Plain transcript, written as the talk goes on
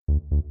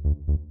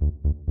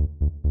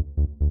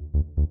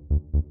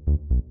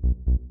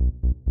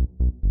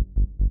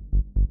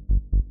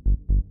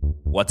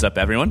What's up,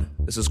 everyone?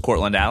 This is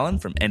Cortland Allen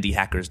from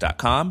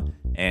indiehackers.com,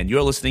 and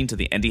you're listening to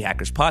the Indie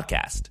Hackers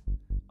Podcast.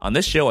 On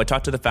this show, I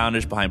talk to the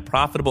founders behind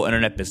profitable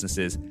internet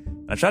businesses,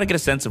 and I try to get a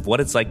sense of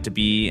what it's like to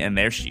be in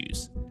their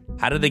shoes.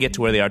 How did they get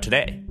to where they are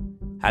today?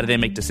 How do they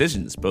make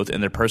decisions, both in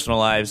their personal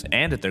lives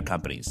and at their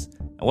companies?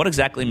 And what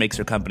exactly makes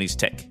their companies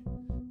tick?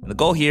 And the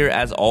goal here,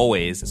 as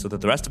always, is so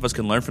that the rest of us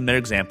can learn from their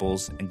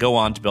examples and go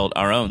on to build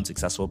our own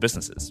successful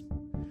businesses.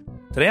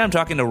 Today, I'm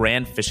talking to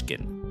Rand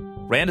Fishkin.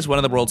 Rand is one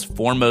of the world's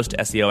foremost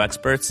SEO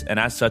experts, and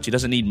as such, he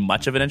doesn't need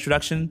much of an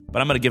introduction,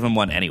 but I'm going to give him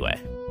one anyway.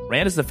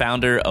 Rand is the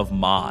founder of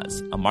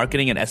Moz, a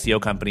marketing and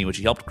SEO company which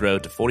he helped grow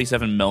to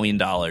 $47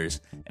 million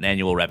in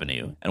annual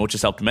revenue, and which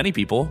has helped many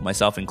people,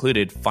 myself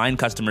included, find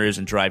customers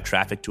and drive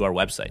traffic to our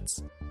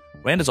websites.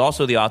 Rand is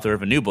also the author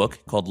of a new book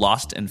called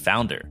Lost and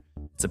Founder.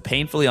 It's a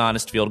painfully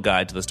honest field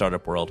guide to the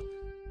startup world.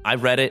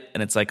 I've read it,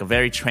 and it's like a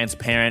very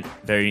transparent,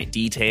 very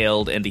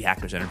detailed Indie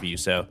Hackers interview,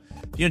 so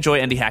if you enjoy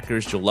Indie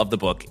Hackers, you'll love the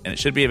book, and it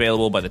should be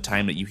available by the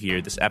time that you hear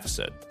this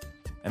episode.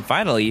 And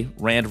finally,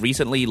 Rand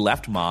recently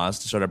left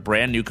Moz to start a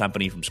brand new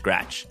company from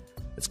scratch.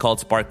 It's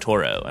called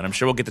SparkToro, and I'm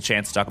sure we'll get the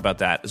chance to talk about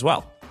that as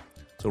well.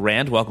 So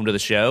Rand, welcome to the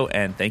show,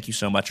 and thank you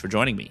so much for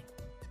joining me.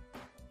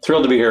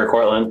 Thrilled to be here,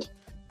 Cortland.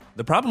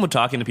 The problem with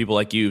talking to people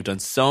like you who've done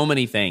so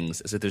many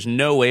things is that there's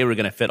no way we're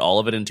going to fit all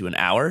of it into an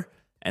hour,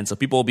 and so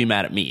people will be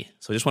mad at me.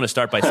 So I just want to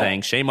start by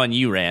saying shame on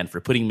you, Rand,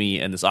 for putting me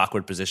in this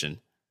awkward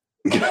position.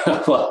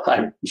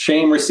 Well,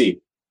 shame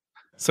received.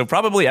 So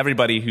probably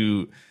everybody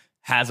who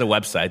has a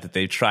website that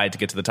they've tried to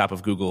get to the top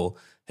of Google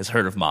has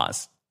heard of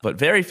Moz, but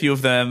very few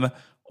of them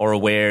are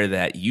aware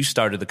that you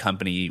started the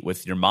company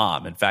with your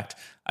mom. In fact,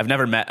 I've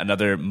never met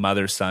another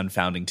mother-son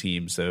founding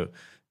team. So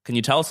can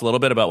you tell us a little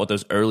bit about what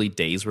those early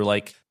days were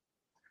like?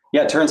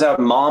 Yeah, it turns out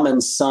mom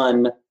and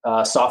son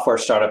software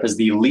startup is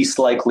the least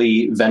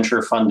likely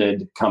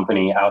venture-funded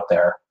company out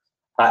there.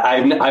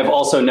 I've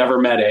also never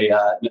met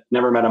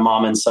a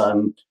mom and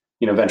son,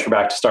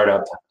 venture-backed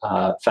startup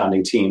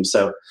founding team.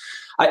 So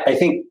I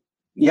think,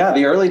 yeah,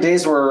 the early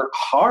days were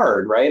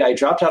hard, right? I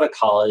dropped out of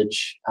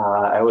college.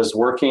 I was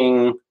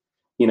working,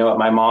 at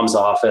my mom's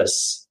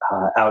office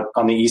out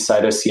on the east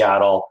side of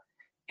Seattle,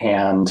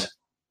 and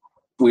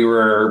we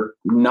were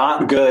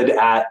not good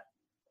at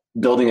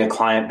building a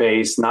client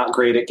base, not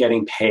great at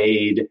getting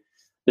paid.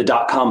 The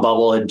dot-com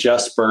bubble had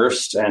just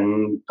burst,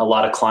 and a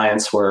lot of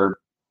clients were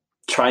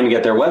trying to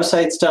get their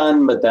websites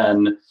done, but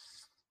then,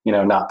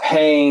 not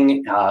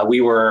paying. We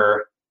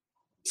were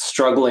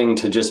struggling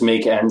to just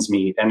make ends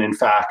meet, and in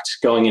fact,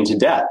 going into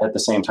debt at the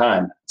same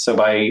time. So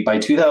by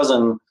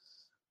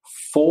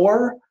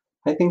 2004,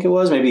 I think it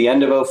was, maybe the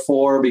end of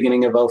 2004,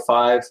 beginning of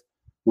 2005,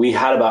 we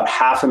had about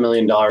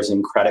 $500,000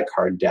 in credit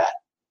card debt.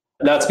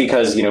 That's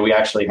because, we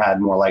actually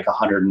had more like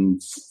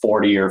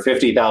 $140,000 or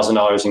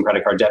 $50,000 in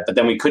credit card debt, but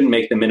then we couldn't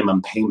make the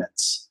minimum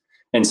payments.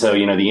 And so,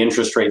 the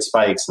interest rate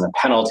spikes and the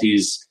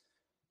penalties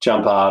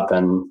jump up.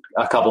 And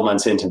a couple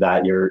months into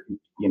that, you're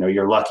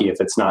lucky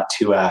if it's not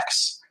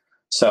 2x.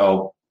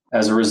 So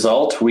as a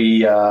result,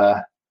 we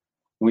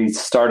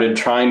started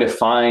trying to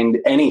find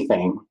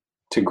anything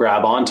to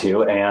grab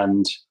onto.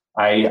 And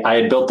I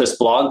had built this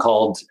blog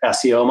called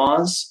SEO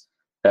Moz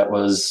that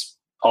was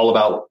all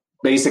about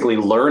basically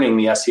learning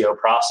the SEO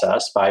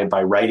process by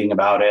writing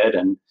about it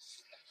and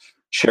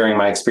sharing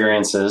my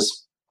experiences.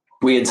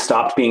 We had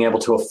stopped being able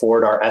to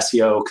afford our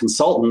SEO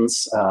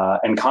consultants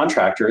and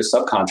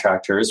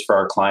subcontractors for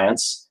our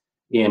clients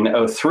in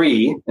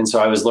 2003. And so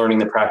I was learning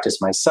the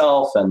practice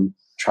myself and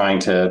trying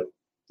to,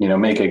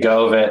 make a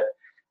go of it.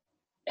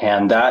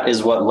 And that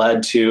is what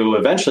led to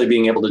eventually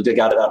being able to dig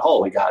out of that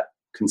hole. We got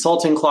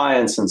consulting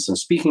clients and some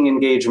speaking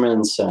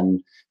engagements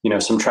and,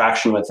 some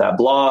traction with that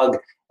blog.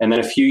 And then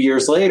a few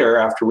years later,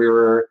 after we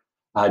were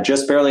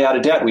just barely out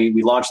of debt,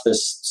 we launched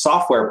this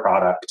software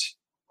product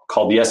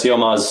called the SEO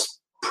Moz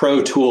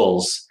Pro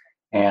Tools.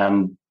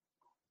 And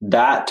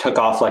that took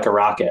off like a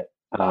rocket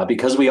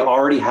because we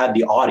already had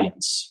the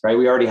audience, right?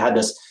 We already had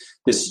this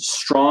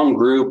strong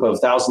group of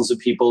thousands of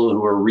people who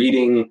were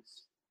reading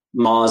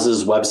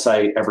Moz's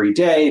website every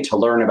day to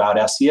learn about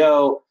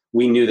SEO.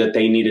 We knew that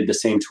they needed the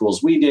same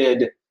tools we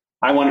did.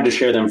 I wanted to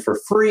share them for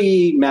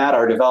free. Matt,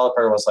 our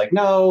developer, was like,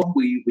 no,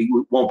 we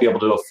won't be able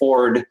to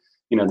afford,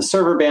 the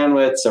server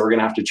bandwidth. So we're going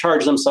to have to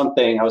charge them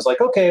something. I was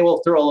like, okay,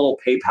 we'll throw a little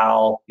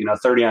PayPal,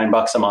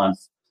 $39 a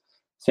month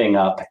thing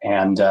up.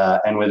 And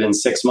within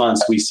 6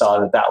 months, we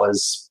saw that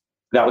was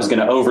going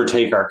to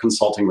overtake our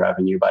consulting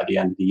revenue by the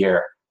end of the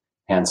year.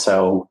 And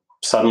so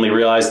suddenly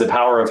realized the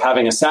power of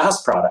having a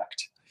SaaS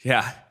product.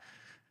 Yeah.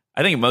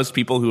 I think most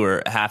people who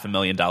are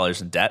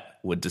 $500,000 in debt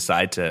would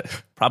decide to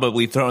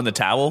probably throw in the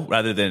towel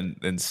rather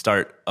than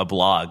start a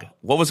blog.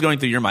 What was going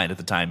through your mind at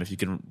the time, if you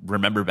can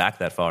remember back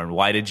that far? And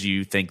why did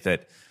you think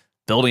that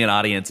building an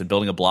audience and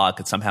building a blog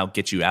could somehow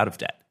get you out of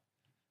debt?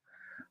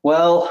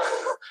 Well,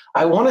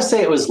 I want to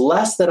say it was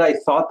less that I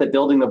thought that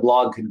building the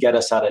blog could get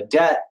us out of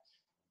debt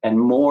and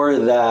more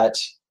that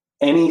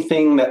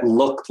anything that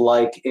looked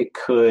like it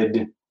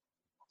could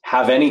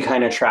have any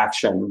kind of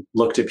traction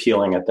looked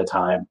appealing at the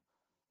time.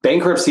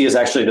 Bankruptcy is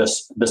actually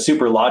the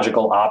super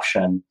logical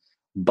option,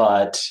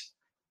 but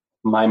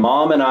my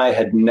mom and I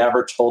had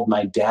never told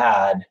my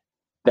dad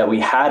that we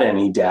had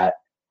any debt.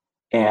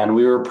 And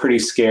we were pretty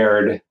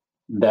scared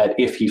that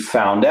if he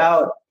found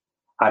out,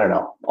 I don't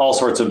know, all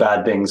sorts of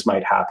bad things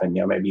might happen.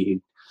 You know, maybe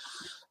he'd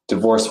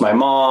divorce my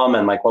mom,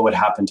 and like what would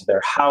happen to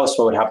their house,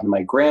 what would happen to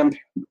my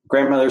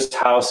grandmother's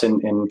house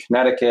in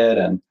Connecticut,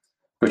 and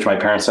which my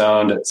parents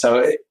owned. So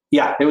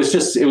it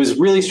was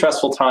really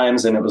stressful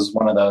times. And it was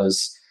one of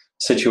those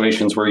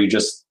situations where you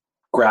just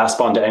grasp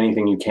onto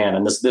anything you can.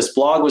 And this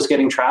blog was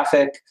getting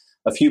traffic.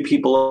 A few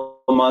people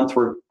a month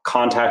were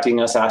contacting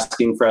us,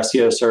 asking for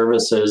SEO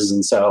services.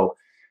 And so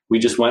we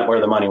just went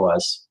where the money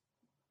was.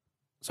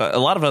 So a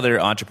lot of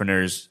other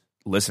entrepreneurs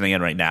listening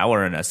in right now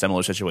are in a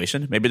similar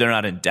situation. Maybe they're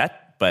not in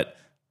debt, but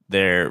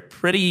they're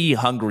pretty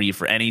hungry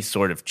for any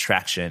sort of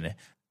traction.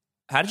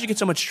 How did you get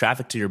so much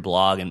traffic to your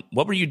blog, and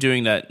what were you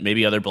doing that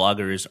maybe other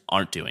bloggers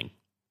aren't doing?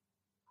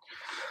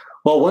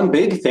 Well, one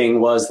big thing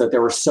was that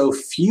there were so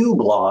few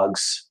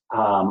blogs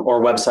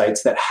or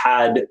websites that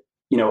had,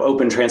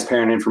 open,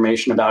 transparent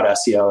information about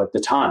SEO at the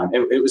time.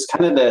 It was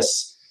kind of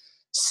this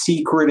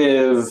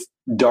secretive,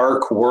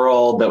 dark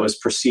world that was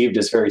perceived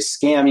as very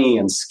scammy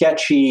and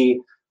sketchy.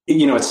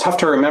 It's tough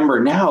to remember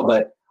now,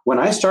 but when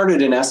I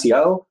started in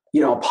SEO, a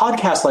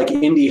podcast like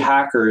Indie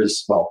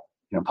Hackers,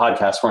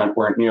 podcasts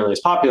weren't nearly as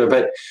popular,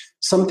 but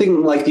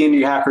something like the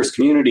Indie Hackers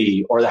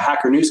community or the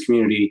Hacker News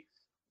community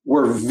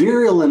were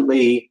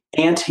virulently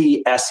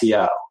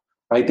anti-SEO,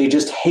 right? They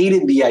just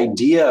hated the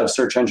idea of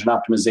search engine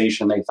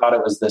optimization. They thought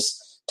it was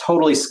this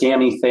totally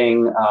scammy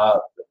thing.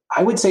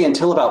 I would say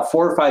until about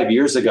 4 or 5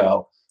 years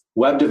ago,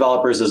 web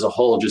developers as a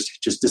whole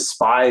just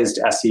despised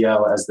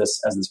SEO as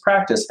this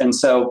practice. And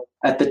so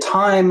at the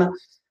time,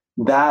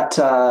 that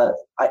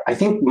I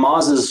think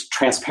Moz's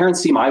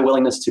transparency, my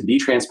willingness to be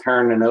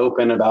transparent and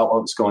open about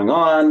what was going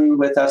on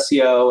with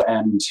SEO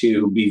and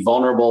to be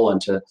vulnerable and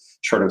to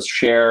sort of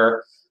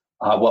share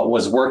what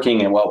was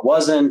working and what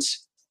wasn't,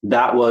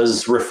 that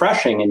was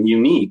refreshing and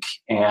unique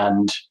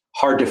and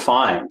hard to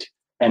find.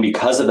 And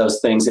because of those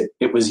things,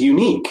 it was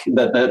unique.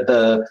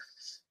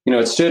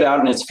 It stood out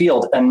in its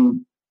field.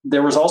 And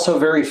there was also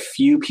very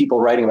few people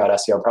writing about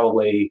SEO,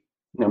 probably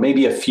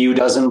maybe a few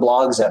dozen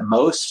blogs at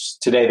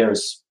most. Today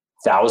there's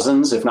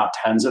thousands, if not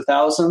tens of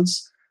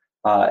thousands.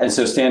 And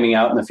so standing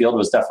out in the field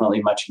was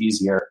definitely much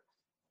easier.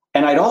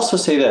 And I'd also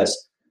say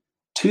this,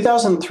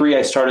 2003,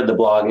 I started the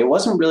blog. It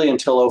wasn't really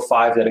until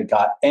 2005 that it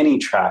got any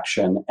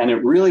traction. And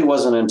it really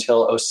wasn't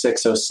until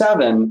 2006,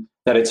 2007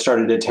 that it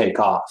started to take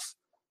off.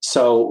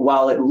 So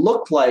while it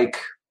looked like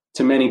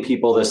to many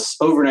people this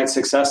overnight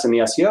success in the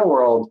SEO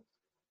world,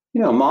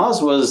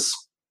 Moz was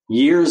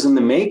years in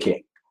the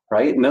making,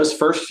 right? And those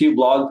first few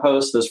blog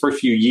posts, those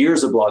first few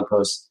years of blog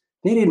posts,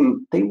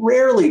 they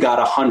rarely got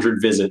 100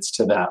 visits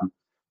to them.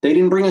 They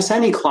didn't bring us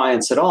any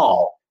clients at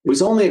all. It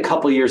was only a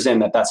couple of years in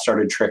that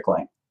started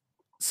trickling.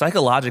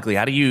 Psychologically,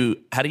 how do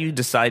you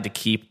decide to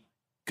keep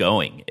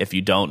going if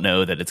you don't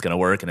know that it's going to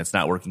work and it's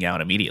not working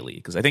out immediately?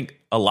 Because I think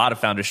a lot of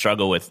founders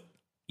struggle with,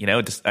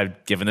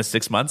 I've given this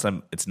 6 months,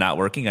 it's not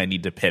working. I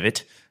need to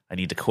pivot. I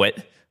need to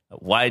quit.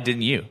 Why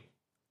didn't you?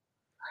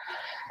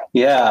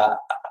 Yeah,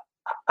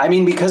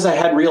 because I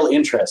had real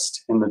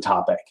interest in the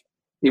topic.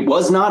 It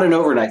was not an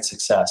overnight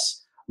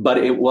success, but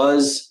it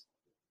was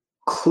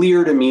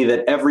clear to me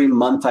that every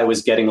month I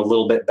was getting a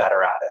little bit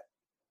better at it.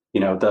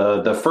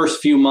 The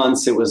first few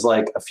months, it was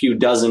like a few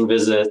dozen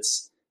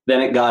visits.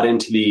 Then it got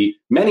into the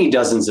many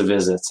dozens of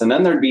visits. And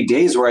then there'd be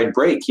days where I'd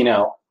break,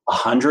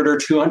 100 or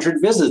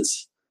 200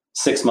 visits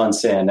 6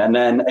 months in. And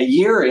then a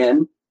year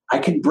in, I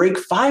could break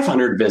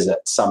 500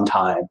 visits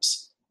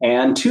sometimes.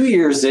 And 2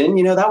 years in,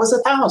 that was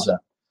 1,000.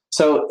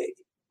 So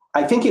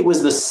I think it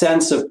was the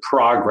sense of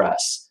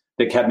progress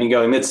that kept me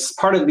going. It's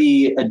part of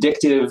the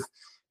addictive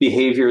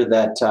behavior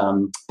that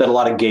a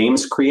lot of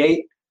games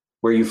create,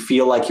 where you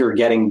feel like you're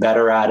getting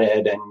better at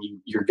it and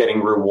you're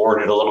getting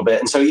rewarded a little bit.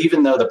 And so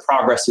even though the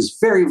progress is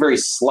very, very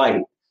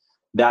slight,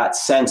 that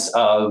sense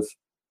of,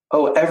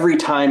 every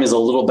time is a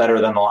little better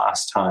than the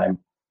last time,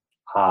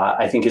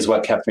 I think is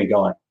what kept me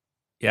going.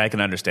 Yeah, I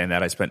can understand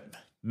that. I spent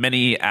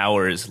many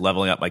hours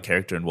leveling up my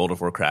character in World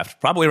of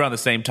Warcraft, probably around the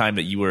same time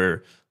that you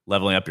were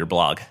leveling up your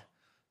blog.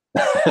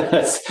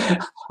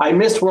 I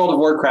missed World of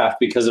Warcraft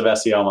because of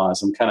SEO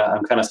Moz. I'm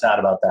kind of sad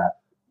about that.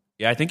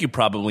 Yeah, I think you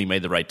probably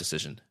made the right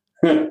decision.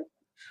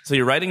 So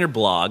you're writing your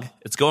blog.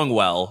 It's going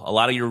well. A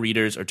lot of your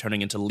readers are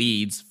turning into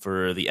leads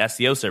for the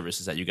SEO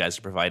services that you guys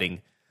are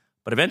providing.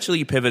 But eventually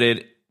you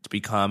pivoted to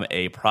become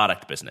a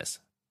product business.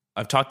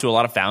 I've talked to a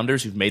lot of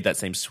founders who've made that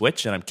same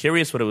switch, and I'm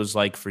curious what it was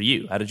like for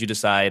you. How did you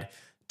decide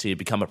to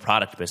become a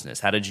product business?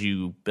 How did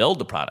you build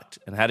the product?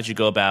 And how did you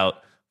go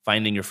about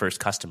finding your first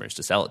customers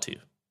to sell it to?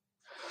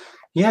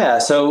 Yeah,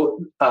 so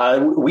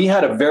we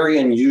had a very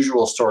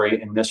unusual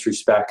story in this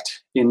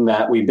respect, in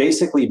that we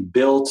basically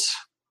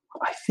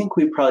I think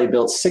we probably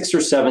built 6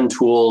 or 7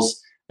 tools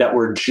that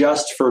were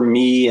just for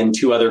me and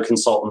 2 other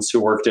consultants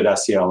who worked at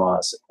SEO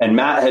Moz. And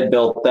Matt had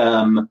built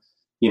them,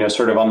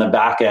 sort of on the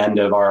back end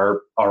of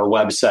our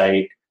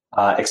website,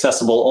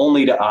 accessible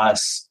only to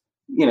us.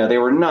 They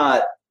were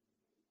not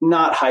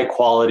not high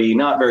quality,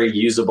 not very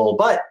usable,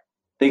 but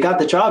they got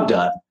the job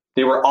done.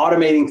 They were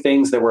automating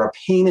things that were a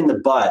pain in the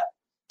butt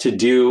to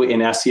do in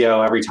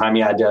SEO every time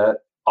you had to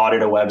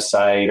audit a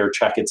website or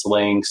check its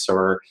links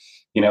or,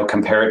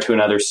 compare it to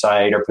another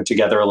site or put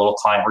together a little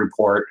client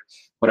report,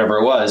 whatever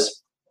it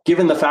was.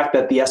 Given the fact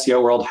that the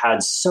SEO world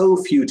had so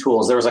few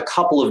tools, there was a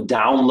couple of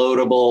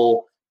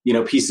downloadable,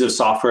 pieces of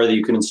software that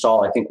you could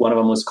install. I think one of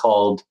them was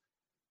called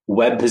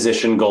Web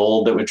Position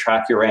Gold that would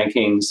track your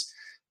rankings,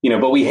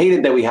 but we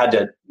hated that we had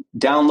to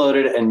download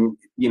it and,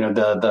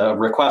 the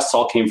requests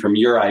all came from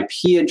your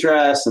IP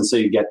address. And so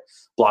you get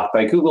blocked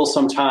by Google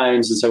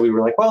sometimes. And so we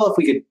were like, well, if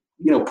we could,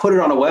 put it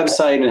on a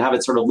website and have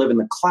it sort of live in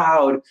the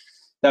cloud,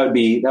 that would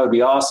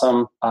be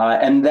awesome.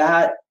 And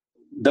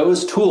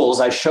those tools,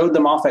 I showed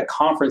them off at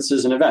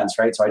conferences and events,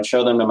 right? So I'd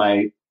show them to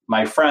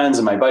my friends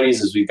and my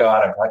buddies as we go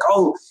out. I'd be like,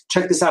 oh,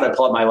 check this out. I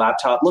pull up my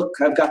laptop. Look,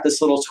 I've got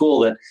this little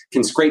tool that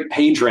can scrape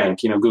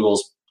PageRank.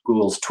 Google's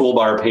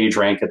toolbar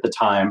PageRank at the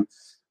time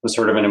was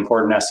sort of an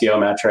important SEO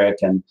metric.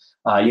 And,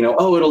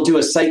 it'll do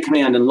a site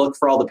command and look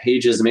for all the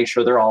pages and make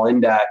sure they're all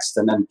indexed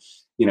and then,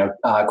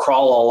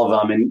 crawl all of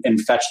them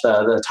and fetch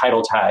the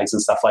title tags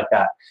and stuff like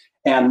that.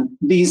 And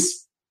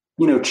these,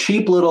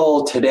 cheap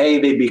little, today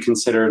they'd be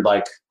considered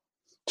like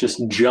just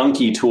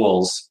junky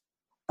tools.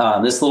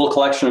 This little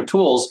collection of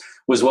tools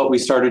was what we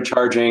started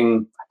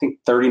charging, I think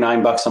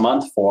 $39 a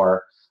month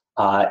for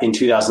in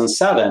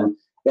 2007.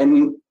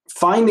 And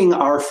finding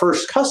our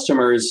first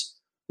customers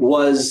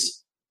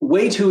was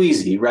way too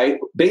easy, right?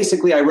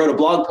 Basically, I wrote a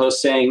blog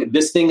post saying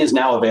this thing is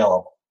now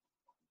available.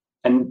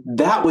 And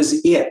that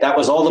was it. That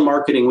was all the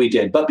marketing we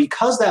did. But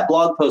because that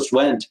blog post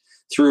went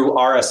through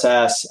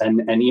RSS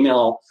and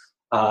email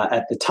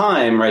at the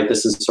time, right?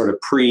 This is sort of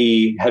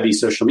pre-heavy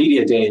social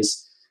media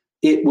days.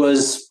 It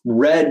was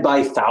read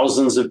by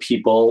thousands of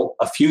people,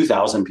 a few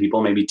thousand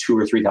people, maybe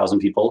 2,000 or 3,000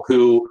 people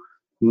who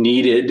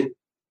needed,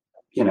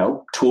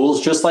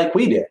 tools just like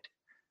we did.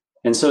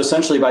 And so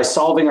essentially by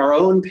solving our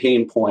own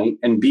pain point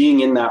and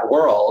being in that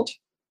world,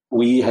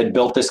 we had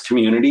built this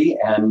community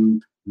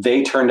and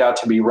they turned out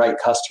to be right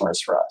customers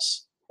for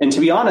us. And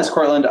to be honest,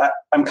 Cortland,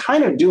 I'm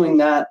kind of doing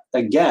that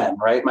again,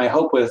 right? My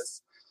hope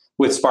with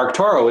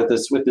SparkToro, with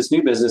this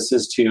new business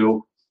is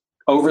to,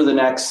 over the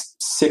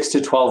next 6 to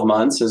 12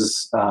 months,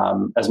 as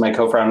my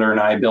co-founder and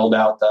I build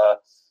out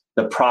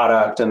the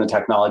product and the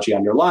technology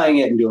underlying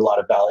it and do a lot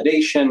of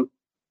validation,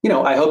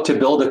 I hope to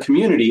build a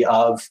community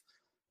of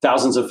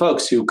thousands of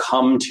folks who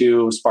come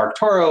to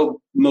SparkToro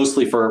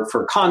mostly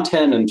for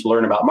content and to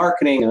learn about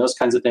marketing and those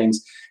kinds of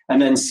things,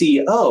 and then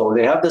see, oh,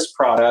 they have this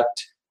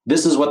product.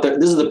 This is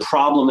the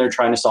problem they're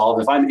trying to solve.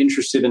 If I'm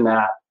interested in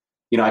that,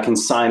 I can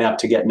sign up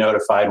to get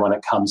notified when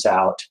it comes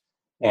out.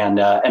 And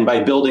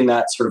by building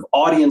that sort of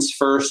audience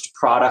first,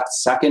 product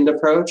second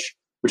approach,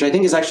 which I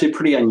think is actually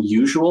pretty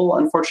unusual,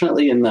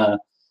 unfortunately, in the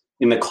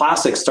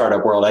classic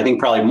startup world. I think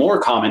probably more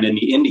common in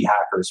the indie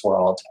hackers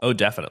world. Oh,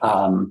 definitely.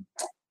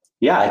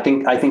 I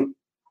think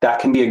that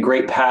can be a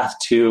great path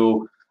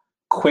to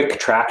quick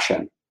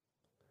traction.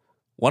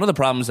 One of the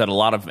problems that a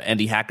lot of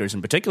indie hackers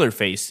in particular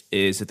face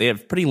is that they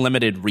have pretty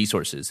limited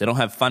resources. They don't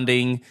have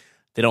funding.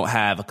 They don't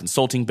have a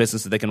consulting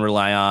business that they can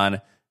rely on.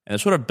 And they're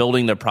sort of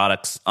building their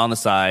products on the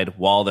side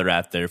while they're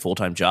at their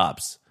full-time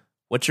jobs.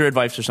 What's your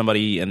advice for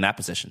somebody in that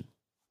position?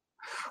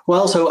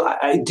 Well, so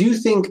I do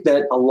think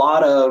that a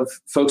lot of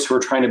folks who are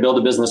trying to build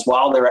a business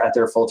while they're at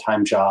their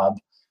full-time job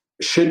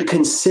should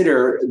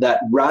consider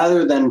that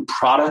rather than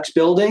product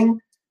building,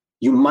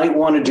 you might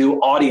want to do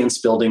audience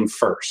building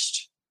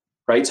first,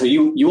 right? So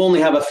you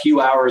only have a few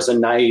hours a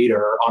night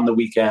or on the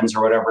weekends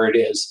or whatever it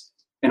is.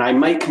 And I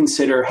might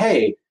consider,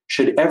 hey,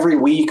 should every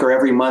week or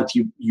every month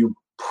you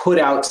put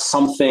out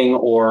something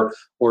or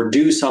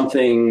do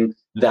something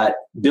that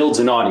builds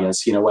an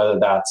audience, whether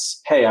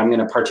that's, hey, I'm going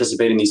to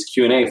participate in these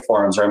Q&A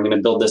forums, or I'm going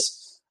to build this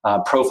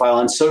profile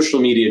on social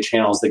media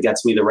channels that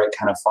gets me the right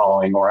kind of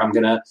following, or I'm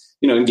going to,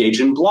 engage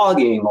in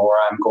blogging, or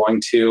I'm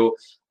going to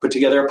put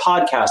together a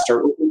podcast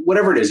or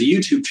whatever it is, a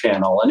YouTube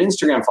channel, an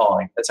Instagram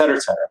following, et cetera,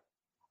 et cetera.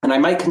 And I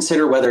might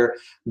consider whether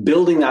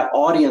building that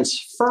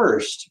audience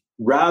first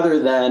rather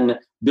than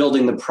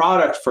building the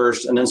product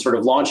first and then sort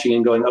of launching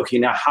and going, okay,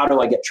 now how do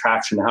I get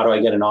traction? How do I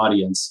get an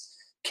audience?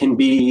 Can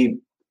be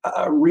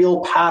a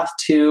real path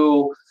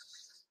to,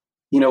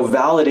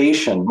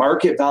 validation,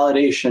 market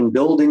validation,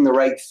 building the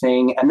right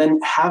thing, and then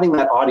having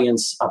that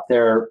audience up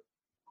there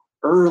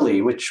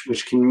early,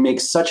 which can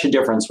make such a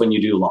difference when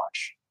you do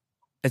launch.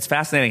 It's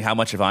fascinating how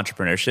much of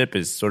entrepreneurship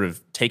is sort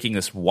of taking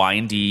this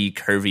windy,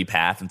 curvy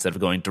path instead of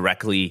going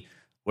directly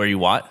where you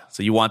want.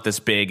 So you want this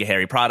big,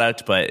 hairy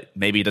product, but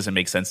maybe it doesn't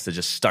make sense to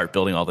just start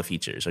building all the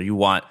features. Or you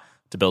want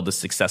to build a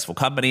successful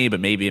company, but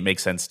maybe it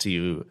makes sense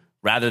to,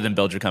 rather than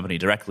build your company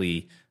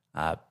directly,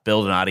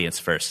 build an audience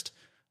first.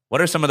 What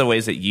are some of the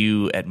ways that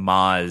you at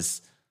Moz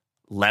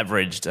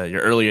leveraged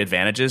your early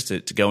advantages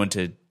to go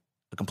into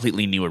a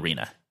completely new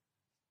arena?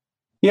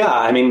 Yeah,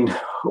 I mean,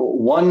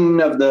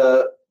 one of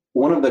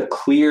the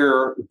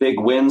clear big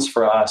wins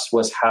for us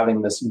was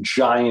having this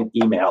giant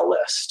email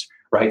list,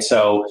 right?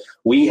 So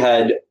we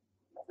had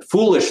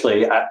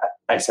foolishly,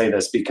 I say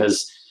this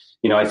because,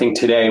 I think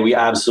today we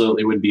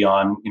absolutely would be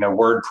on,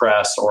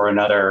 WordPress or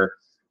another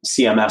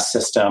CMS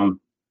system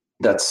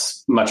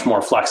that's much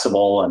more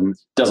flexible and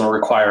doesn't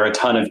require a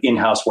ton of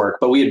in-house work.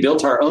 But we had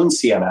built our own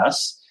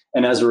CMS.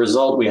 And as a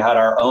result, we had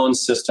our own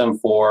system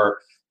for,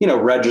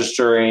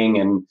 registering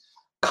and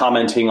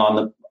commenting on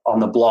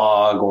the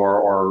blog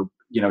or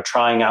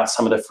trying out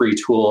some of the free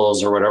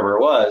tools or whatever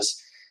it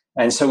was.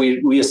 And so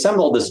we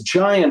assembled this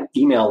giant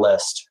email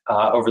list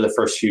over the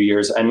first few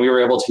years, and we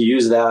were able to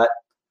use that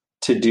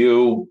to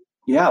do,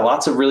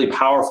 lots of really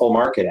powerful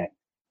marketing.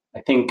 I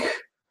think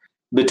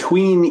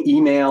between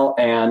email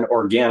and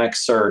organic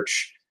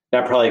search,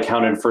 that probably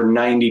accounted for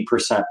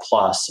 90%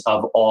 plus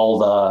of all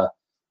the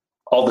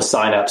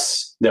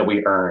signups that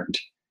we earned.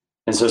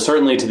 And so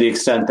certainly to the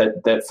extent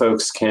that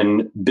folks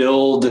can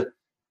build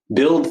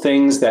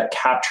things that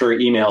capture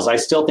emails, I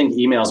still think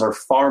emails are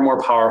far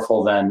more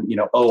powerful than,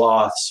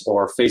 OAuths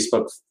or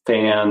Facebook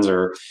fans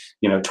or,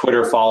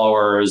 Twitter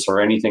followers or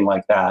anything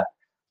like that.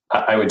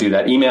 I would do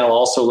that. Email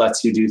also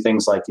lets you do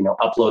things like,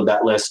 upload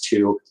that list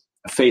to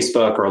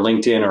Facebook or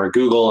LinkedIn or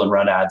Google and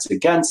run ads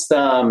against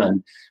them,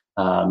 and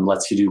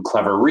lets you do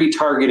clever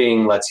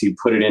retargeting, lets you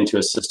put it into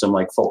a system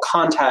like Full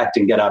Contact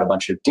and get out a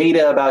bunch of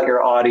data about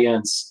your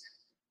audience.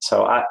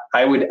 So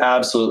I would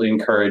absolutely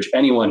encourage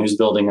anyone who's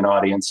building an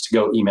audience to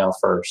go email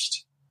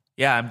first.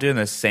 Yeah, I'm doing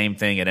the same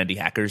thing at Indie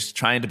Hackers,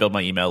 trying to build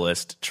my email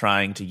list,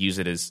 trying to use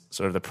it as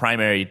sort of the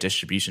primary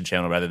distribution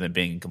channel rather than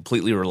being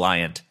completely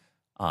reliant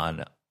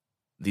on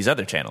these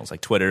other channels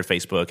like Twitter,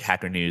 Facebook,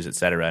 Hacker News, et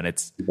cetera. And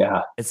it's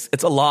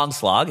a long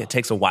slog. It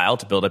takes a while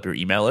to build up your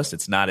email list.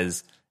 It's not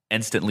as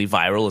instantly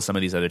viral as some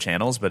of these other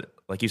channels, but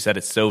like you said,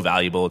 it's so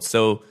valuable. It's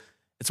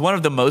one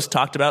of the most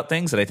talked about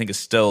things that I think is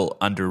still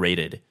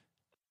underrated.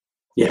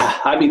 Yeah,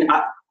 I mean,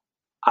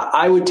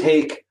 I would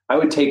take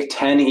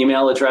 10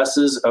 email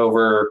addresses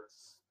over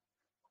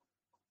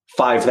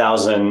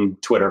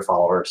 5,000 Twitter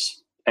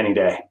followers any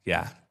day.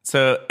 Yeah.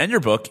 So in your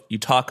book, you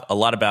talk a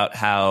lot about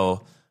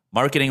how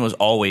marketing was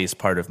always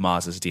part of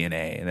Moz's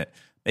DNA, and that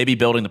maybe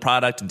building the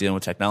product and dealing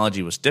with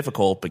technology was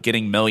difficult, but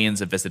getting millions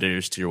of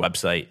visitors to your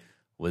website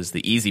was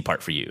the easy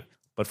part for you.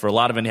 But for a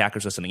lot of indie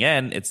hackers listening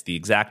in, it's the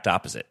exact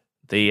opposite.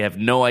 They have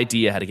no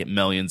idea how to get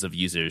millions of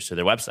users to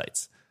their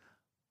websites.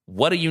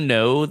 What do you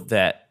know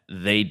that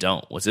they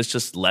don't? Was this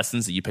just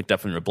lessons that you picked up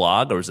from your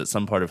blog, or is it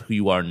some part of who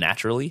you are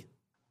naturally?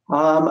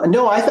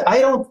 No, I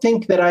don't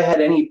think that I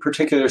had any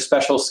particular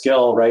special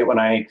skill, right, when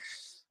I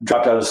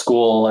dropped out of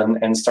school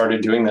and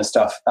started doing this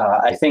stuff.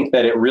 I think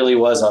that it really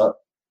was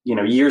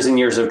years and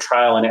years of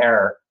trial and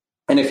error.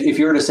 And if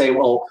you were to say,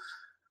 well,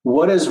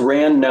 what does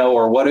Rand know,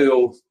 or what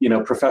do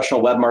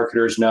professional web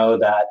marketers know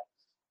that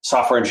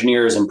software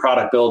engineers and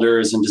product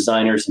builders and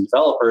designers and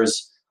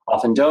developers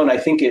often don't? I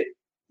think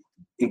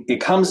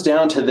it comes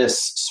down to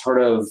this sort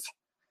of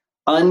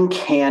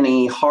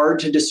uncanny, hard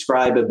to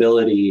describe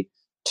ability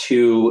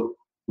to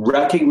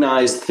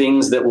recognize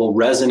things that will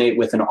resonate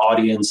with an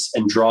audience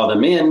and draw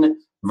them in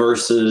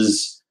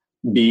versus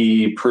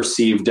be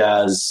perceived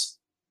as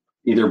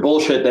either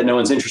bullshit that no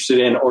one's interested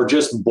in or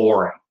just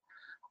boring.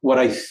 What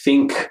I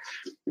think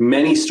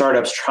many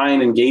startups try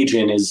and engage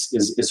in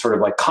is sort of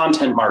like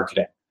content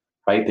marketing,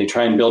 right? They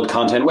try and build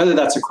content, whether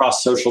that's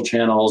across social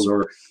channels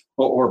or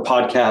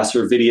podcasts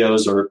or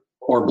videos or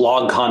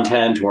blog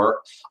content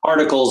or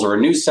articles or a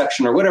news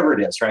section or whatever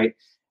it is, right?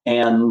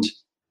 And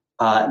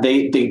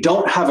they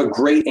don't have a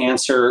great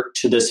answer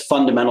to this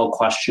fundamental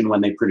question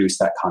when they produce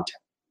that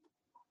content.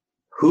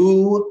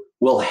 Who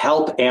will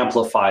help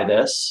amplify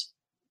this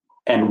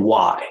and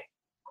why?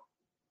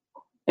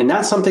 And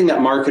that's something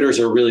that marketers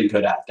are really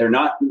good at. They're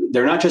not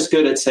just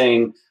good at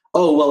saying,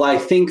 oh, well, I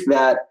think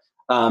that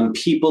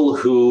people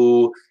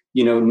who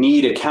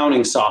need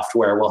accounting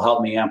software will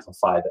help me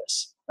amplify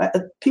this.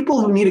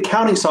 People who need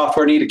accounting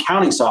software need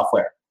accounting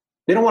software.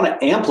 They don't want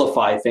to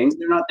amplify things.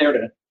 They're not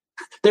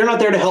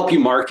there to help you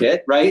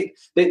market, right?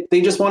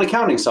 They just want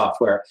accounting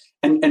software.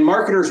 And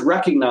marketers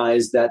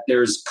recognize that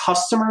there's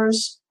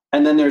customers,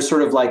 and then there's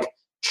sort of like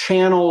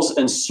channels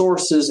and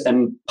sources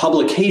and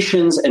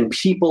publications and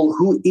people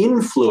who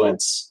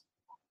influence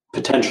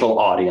potential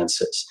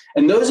audiences.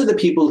 And those are the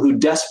people who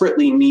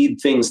desperately need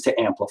things to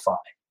amplify,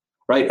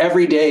 right?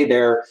 Every day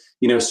they're,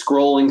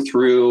 scrolling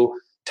through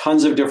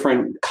tons of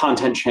different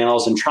content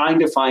channels and trying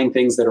to find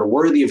things that are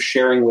worthy of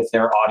sharing with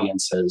their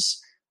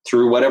audiences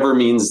through whatever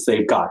means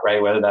they've got,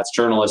 right? Whether that's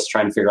journalists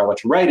trying to figure out what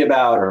to write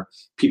about, or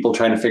people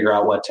trying to figure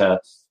out what to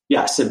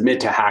submit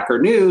to Hacker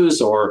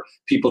News, or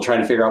people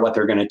trying to figure out what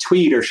they're going to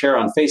tweet or share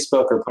on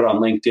Facebook or put on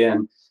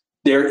LinkedIn.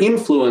 They're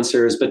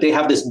influencers, but they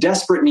have this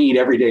desperate need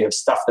every day of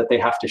stuff that they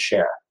have to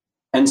share.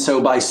 And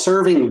so by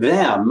serving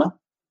them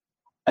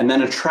and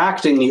then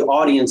attracting the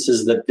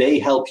audiences that they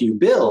help you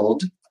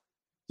build,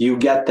 you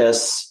get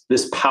this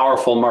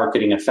powerful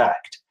marketing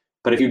effect.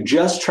 But if you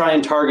just try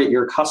and target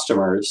your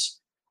customers,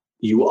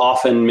 you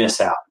often miss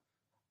out.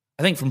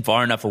 I think from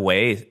far enough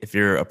away, if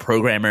you're a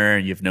programmer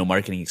and you have no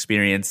marketing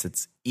experience,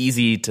 it's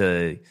easy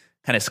to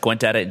kind of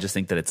squint at it and just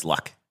think that it's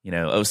luck.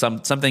 Some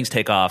things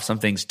take off, some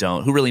things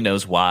don't. Who really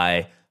knows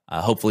why?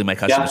 Hopefully my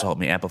customers will help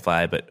me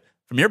amplify. But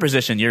from your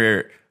position,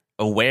 you're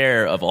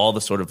aware of all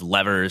the sort of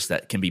levers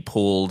that can be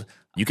pulled.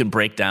 You can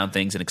break down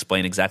things and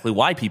explain exactly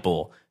why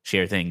people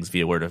share things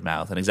via word of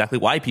mouth and exactly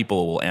why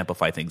people will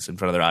amplify things in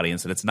front of their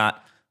audience. And it's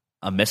not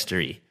a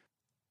mystery.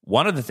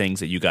 One of the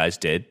things that you guys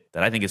did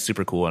that I think is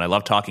super cool, and I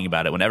love talking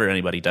about it whenever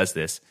anybody does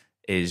this,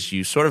 is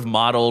you sort of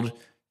modeled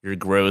your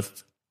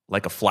growth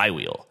like a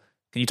flywheel.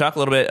 Can you talk a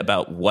little bit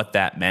about what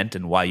that meant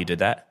and why you did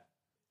that?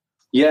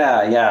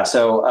 Yeah.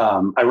 So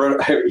I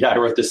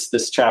wrote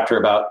this chapter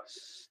about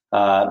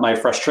my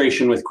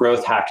frustration with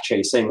growth hack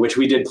chasing, which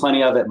we did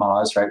plenty of at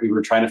Moz, right? We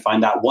were trying to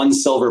find that one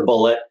silver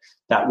bullet,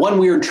 that one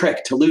weird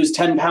trick to lose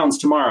 10 pounds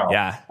tomorrow.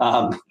 Yeah.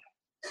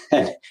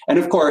 And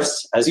of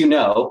course, as you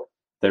know,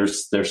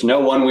 there's no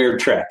one weird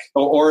trick,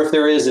 or if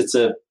there is, it's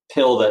a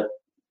pill that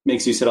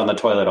makes you sit on the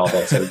toilet all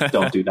day. So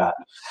don't do that.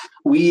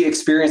 We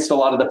experienced a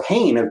lot of the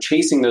pain of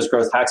chasing those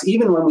growth hacks,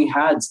 even when we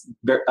had,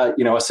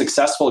 a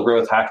successful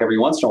growth hack every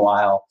once in a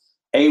while.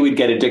 A, we'd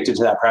get addicted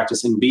to that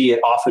practice, and B, it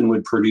often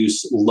would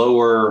produce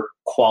lower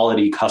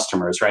quality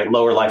customers, right?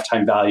 Lower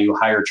lifetime value,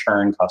 higher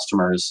churn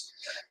customers.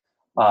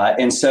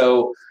 And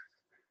so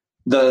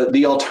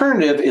the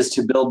alternative is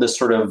to build this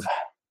sort of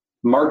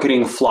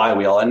marketing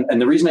flywheel.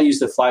 And the reason I use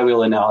the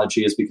flywheel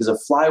analogy is because a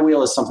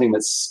flywheel is something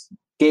that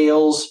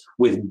scales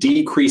with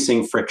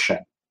decreasing friction,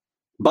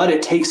 but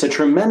it takes a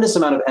tremendous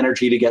amount of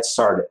energy to get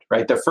started,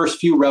 right? The first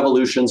few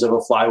revolutions of a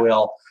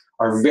flywheel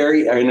are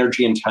very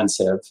energy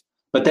intensive,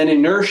 but then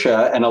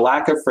inertia and a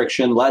lack of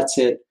friction lets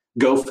it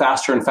go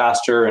faster and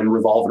faster and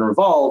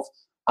revolve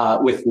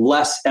with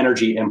less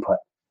energy input.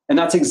 And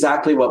that's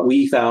exactly what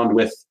we found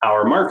with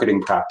our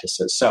marketing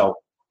practices. So,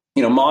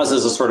 Moz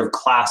is a sort of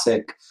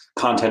classic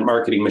content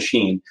marketing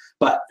machine,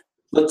 but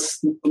let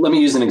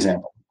me use an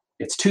example.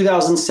 It's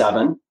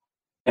 2007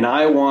 and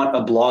I want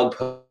a blog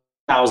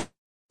post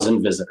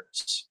 1,000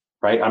 visitors,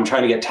 right? I'm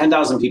trying to get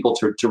 10,000 people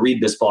to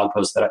read this blog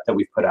post that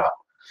we've put out.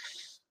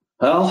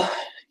 Well,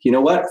 you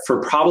know what?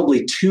 For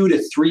probably 2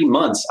 to 3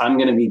 months, I'm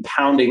going to be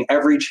pounding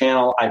every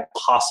channel I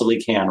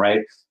possibly can,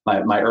 right?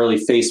 My early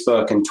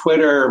Facebook and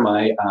Twitter,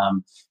 my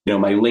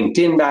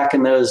LinkedIn back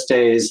in those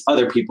days,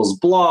 other people's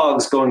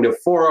blogs, going to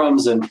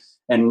forums and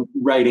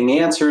writing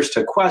answers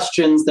to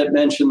questions that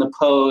mention the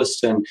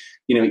post, and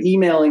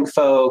emailing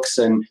folks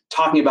and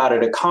talking about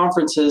it at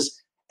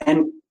conferences.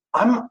 And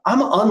I'm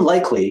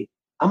unlikely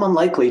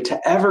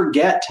to ever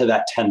get to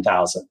that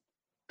 10,000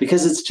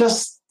 because it's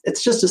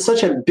just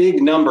such a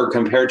big number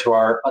compared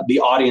to the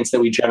audience that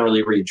we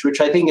generally reach, which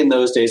I think in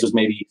those days was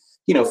maybe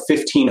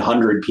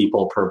 1,500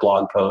 people per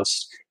blog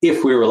post.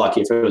 If we were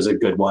lucky, if it was a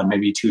good one,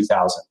 maybe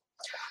 2,000.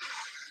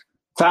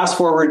 Fast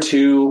forward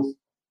to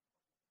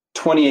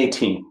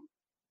 2018,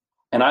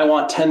 and I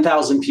want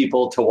 10,000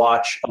 people to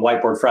watch a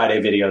Whiteboard Friday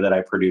video that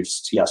I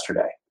produced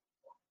yesterday.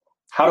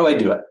 How do I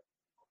do it?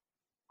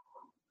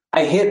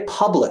 I hit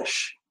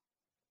publish.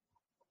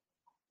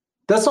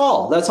 That's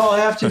all I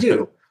have to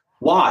do.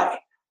 Why?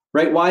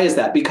 Right? Why is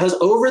that? Because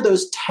over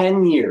those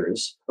 10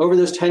 years,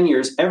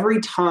 every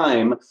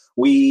time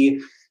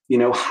we,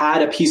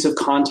 had a piece of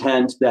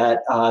content that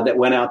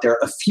went out there,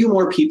 a few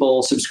more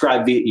people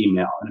subscribed via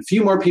email, and a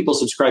few more people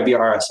subscribed via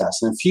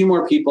RSS, and a few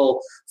more people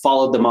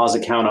followed the Moz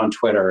account on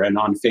Twitter and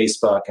on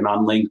Facebook and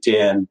on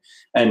LinkedIn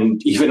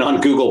and even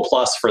on Google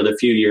Plus for the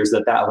few years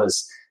that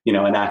was,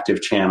 an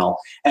active channel.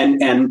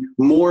 And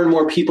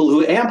more people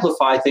who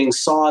amplify things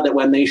saw that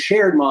when they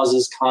shared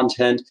Moz's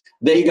content,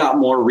 they got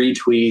more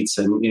retweets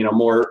and,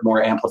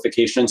 more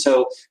amplification.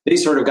 So they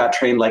sort of got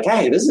trained like,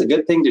 hey, this is a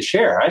good thing to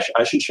share.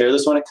 I should share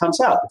this when it comes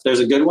out. If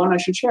there's a good one, I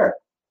should share it.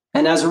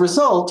 And as a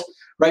result,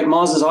 right,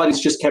 Moz's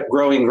audience just kept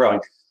growing.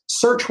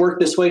 Search worked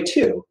this way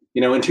too.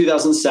 In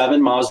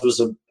 2007, Moz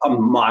was a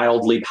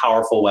mildly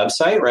powerful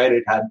website, right?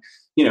 It had,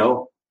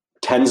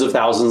 tens of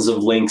thousands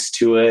of links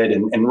to it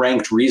and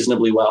ranked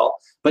reasonably well.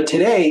 But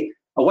today,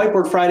 a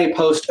Whiteboard Friday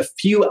post, a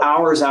few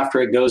hours after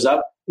it goes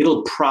up,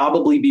 it'll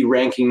probably be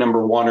ranking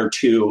number 1 or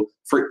 2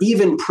 for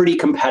even pretty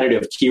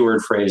competitive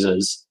keyword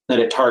phrases that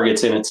it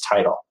targets in its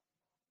title.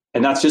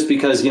 And that's just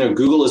because,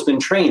 Google has been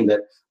trained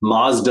that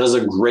Moz does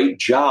a great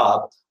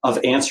job of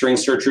answering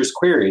searchers'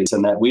 queries,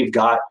 and that we've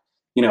got,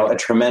 a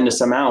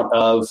tremendous amount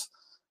of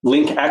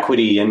link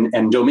equity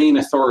and domain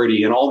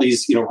authority and all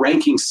these,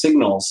 ranking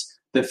signals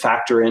that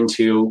factor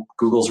into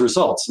Google's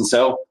results. And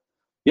so,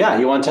 yeah,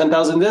 you want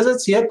 10,000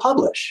 visits? You hit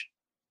publish.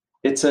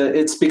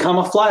 It's become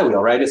a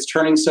flywheel, right? It's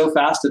turning so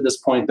fast at this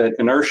point that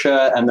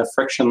inertia and the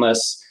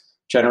frictionless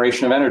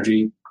generation of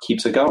energy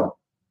keeps it going.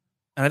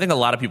 And I think a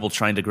lot of people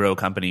trying to grow a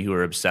company who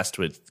are obsessed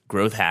with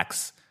growth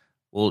hacks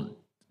will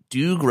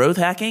do growth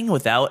hacking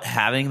without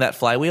having that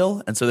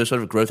flywheel. And so they're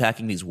sort of growth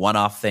hacking these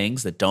one-off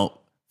things that don't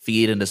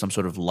feed into some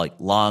sort of like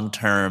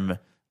long-term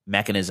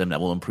mechanism that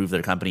will improve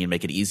their company and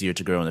make it easier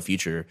to grow in the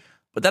future.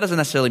 But that doesn't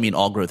necessarily mean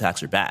all growth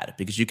hacks are bad,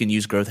 because you can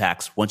use growth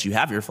hacks once you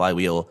have your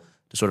flywheel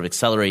to sort of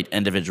accelerate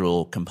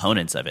individual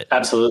components of it.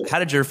 Absolutely. How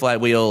did your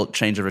flywheel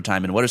change over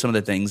time, and what are some of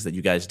the things that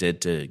you guys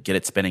did to get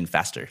it spinning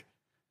faster?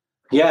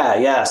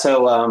 Yeah.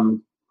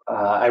 So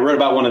I wrote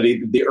about one of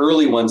the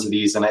early ones of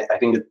these, and I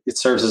think it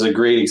serves as a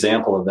great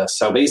example of this.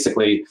 So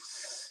basically,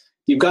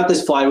 you've got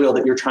this flywheel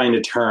that you're trying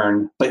to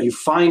turn, but you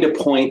find a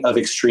point of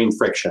extreme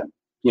friction.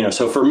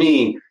 So for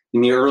me,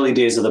 in the early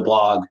days of the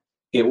blog,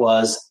 it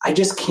was, I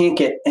just can't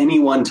get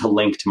anyone to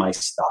link to my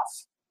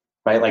stuff,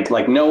 right?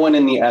 Like no one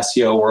in the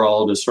SEO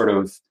world is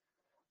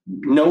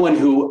no one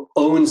who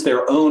owns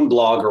their own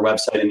blog or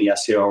website in the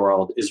SEO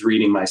world is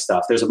reading my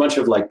stuff. There's a bunch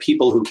of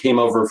people who came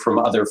over from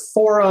other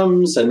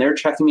forums and they're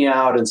checking me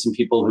out, and some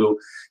people who,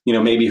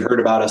 maybe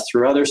heard about us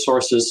through other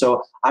sources.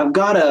 So I've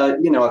got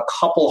a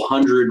couple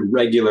hundred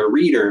regular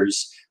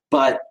readers,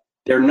 but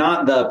they're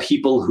not the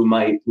people who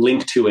might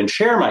link to and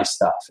share my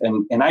stuff.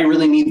 And I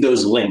really need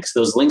those links.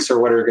 Those links are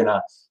what are going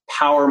to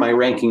power my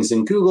rankings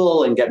in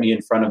Google and get me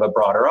in front of a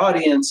broader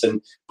audience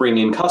and bring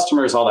in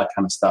customers, all that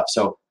kind of stuff.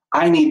 So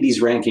I need these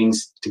rankings.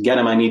 To get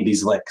them, I need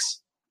these links.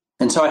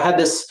 And so I had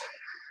this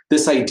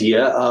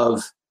idea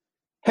of,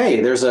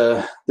 hey, there was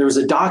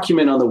a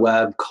document on the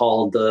web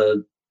called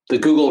the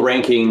Google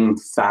ranking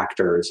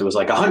factors. It was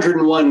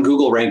 101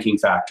 Google ranking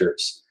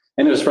factors.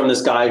 And it was from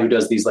this guy who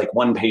does these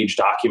one-page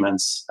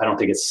documents. I don't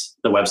think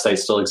the website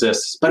still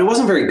exists, but it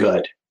wasn't very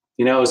good.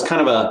 It was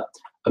kind of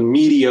a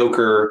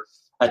mediocre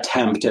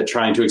attempt at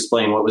trying to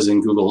explain what was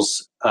in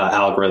Google's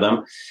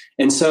algorithm.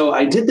 And so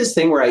I did this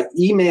thing where I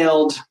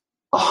emailed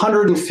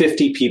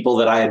 150 people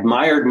that I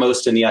admired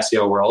most in the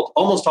SEO world,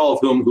 almost all of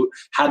who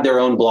had their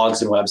own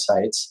blogs and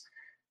websites,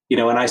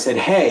 and I said,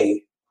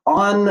 hey,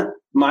 on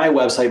my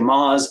website,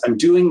 Moz, I'm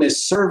doing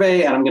this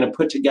survey and I'm going to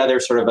put together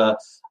sort of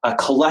a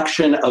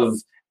collection of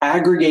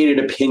aggregated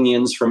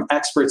opinions from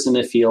experts in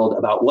the field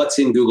about what's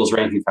in Google's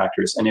ranking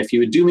factors. And if you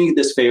would do me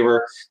this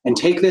favor and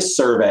take this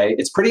survey,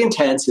 it's pretty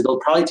intense. It'll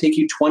probably take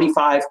you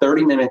 25,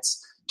 30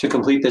 minutes to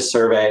complete this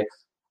survey.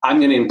 I'm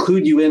going to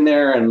include you in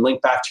there and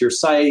link back to your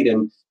site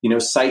and,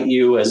 cite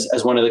you as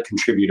one of the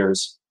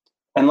contributors.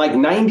 And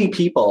 90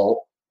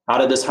 people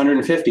out of this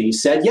 150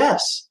 said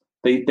yes.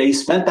 They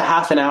spent the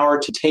half an hour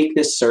to take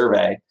this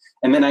survey.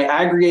 And then I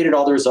aggregated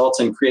all the results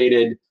and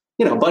created,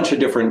 a bunch of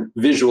different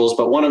visuals.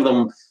 But one of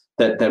them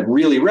that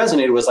really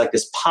resonated was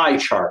this pie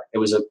chart. It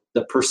was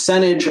the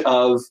percentage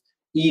of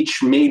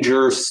each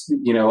major,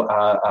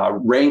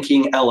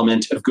 ranking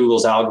element of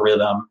Google's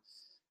algorithm.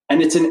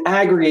 And it's an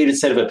aggregated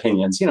set of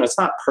opinions. It's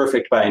not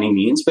perfect by any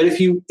means, but if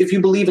you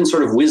believe in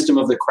sort of wisdom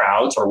of the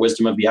crowds or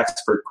wisdom of the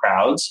expert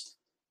crowds,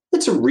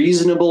 it's a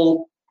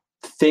reasonable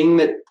thing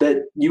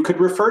that you could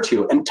refer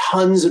to. And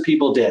tons of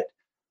people did.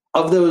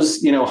 Of those,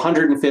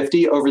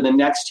 150 over the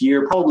next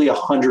year, probably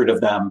 100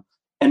 of them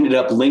ended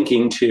up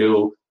linking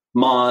to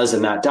Moz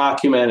and that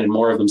document, and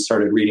more of them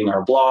started reading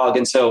our blog.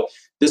 And so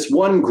this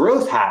one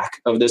growth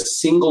hack of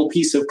this single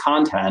piece of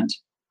content,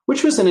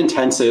 which was an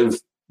intensive,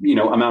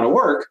 amount of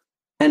work,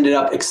 ended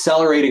up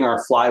accelerating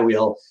our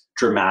flywheel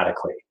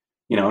dramatically.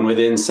 And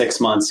within 6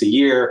 months, a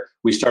year,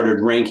 we started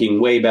ranking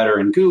way better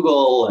in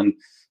Google and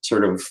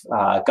sort of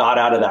got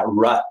out of that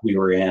rut we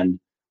were in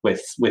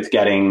with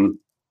getting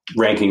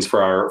rankings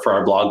for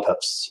our blog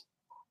posts.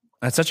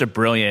 That's such a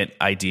brilliant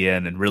idea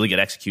and really good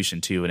execution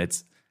too. And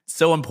it's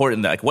so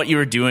important that what you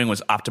were doing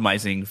was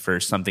optimizing for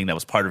something that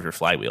was part of your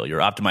flywheel. You're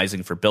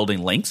optimizing for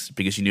building links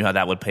because you knew how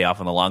that would pay off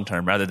in the long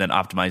term, rather than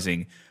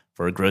optimizing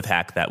for a growth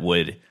hack that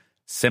would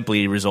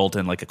simply result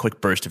in a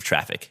quick burst of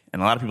traffic.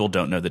 And a lot of people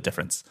don't know the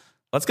difference.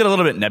 Let's get a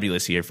little bit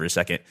nebulous here for a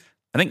second.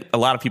 I think a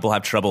lot of people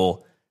have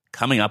trouble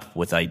coming up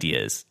with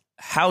ideas.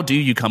 How do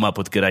you come up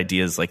with good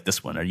ideas like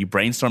this one? Are you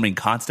brainstorming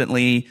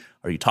constantly?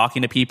 Are you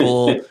talking to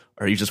people?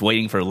 Or are you just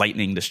waiting for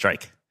lightning to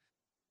strike?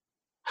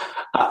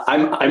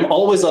 I'm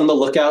always on the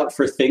lookout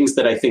for things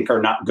that I think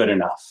are not good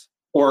enough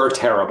or are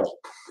terrible.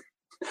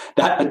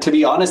 That, to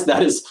be honest,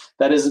 that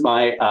is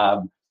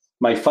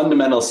my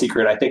fundamental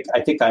secret. I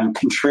think I'm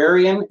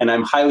contrarian and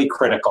I'm highly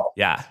critical.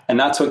 Yeah, and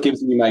that's what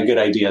gives me my good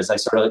ideas. I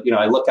sort of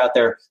I look out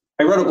there.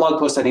 I wrote a blog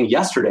post I think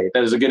yesterday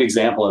that is a good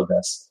example of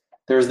this.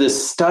 There's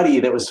this study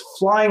that was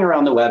flying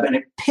around the web and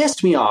it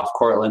pissed me off,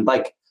 Cortland.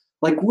 Like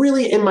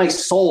really in my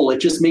soul, it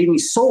just made me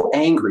so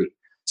angry.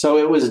 So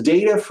it was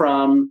data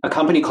from a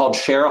company called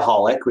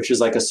Shareaholic, which is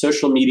a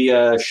social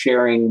media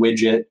sharing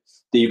widget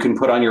that you can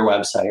put on your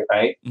website,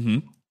 right? Mm-hmm.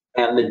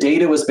 And the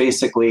data was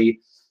basically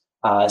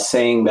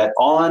saying that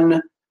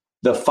on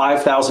the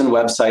 5,000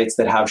 websites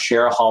that have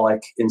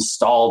Shareaholic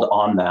installed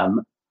on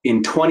them,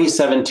 in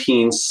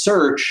 2017,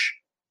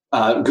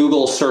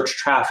 Google search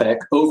traffic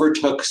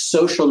overtook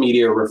social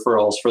media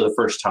referrals for the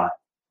first time.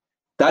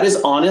 That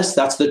is honest.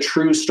 That's the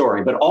true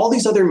story. But all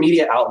these other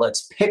media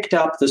outlets picked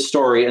up the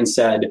story and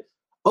said,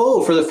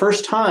 oh, for the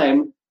first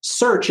time,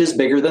 search is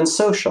bigger than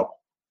social.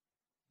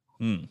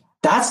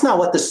 That's not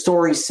what the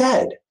story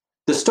said.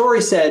 The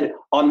story said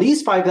on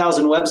these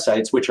 5,000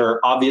 websites, which are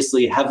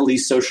obviously heavily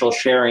social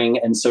sharing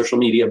and social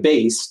media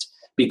based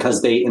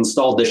because they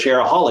installed the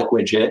Shareaholic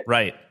widget,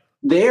 right?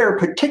 Their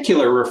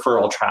particular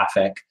referral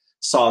traffic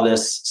saw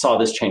this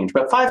change.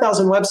 But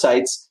 5,000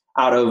 websites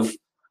out of,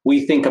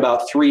 we think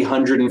about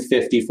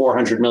 350,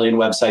 400 million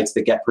websites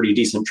that get pretty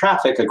decent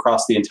traffic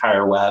across the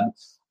entire web,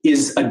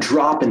 is a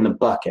drop in the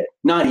bucket,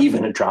 not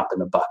even a drop in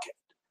the bucket.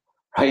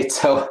 right?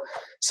 So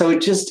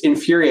it just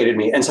infuriated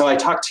me. And so I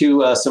talked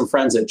to some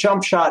friends at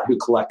JumpShot who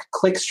collect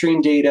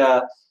clickstream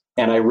data.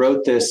 And I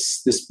wrote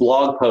this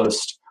blog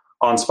post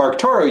on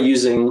SparkToro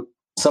using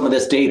some of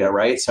this data,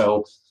 right?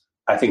 So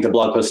I think the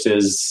blog post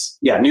is,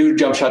 new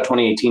JumpShot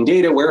 2018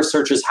 data, where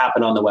searches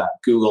happen on the web,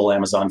 Google,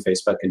 Amazon,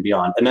 Facebook, and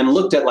beyond. And then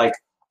looked at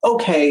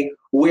okay,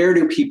 where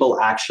do people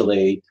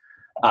actually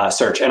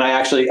search? And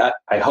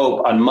I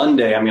hope on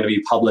Monday, I'm going to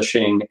be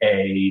publishing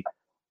a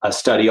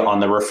study on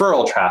the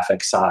referral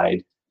traffic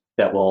side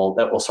that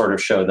will sort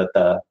of show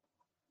that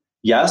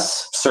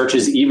search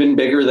is even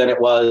bigger than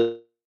it was,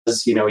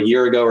 a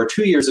year ago or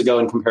 2 years ago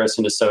in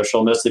comparison to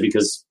social, mostly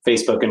because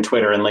Facebook and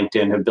Twitter and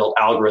LinkedIn have built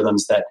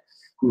algorithms that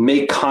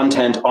make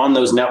content on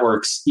those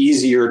networks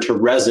easier to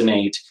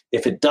resonate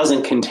if it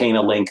doesn't contain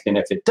a link than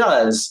if it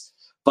does.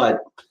 But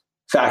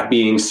fact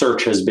being,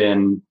 search has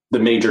been the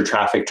major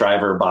traffic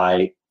driver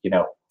by,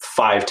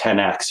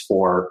 5-10x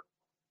for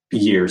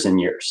years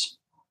and years.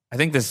 I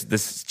think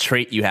this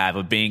trait you have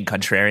of being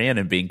contrarian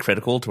and being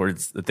critical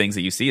towards the things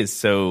that you see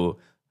is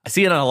I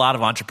see it on a lot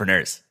of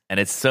entrepreneurs, and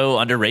it's so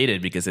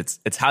underrated because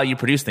it's how you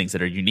produce things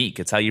that are unique.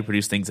 It's how you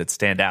produce things that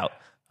stand out.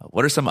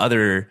 What are some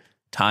other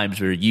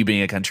times where you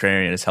being a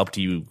contrarian has helped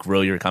you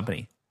grow your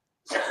company?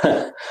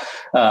 Are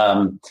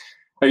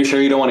you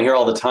sure you don't want to hear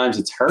all the times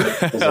it's hurt?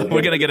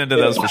 We're going to get into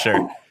those for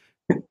sure.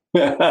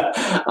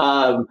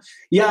 I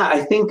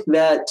think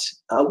that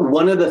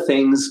one of the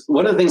things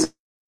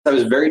I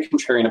was very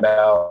contrarian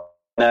about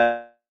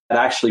that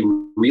actually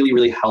really,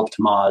 really helped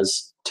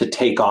Moz to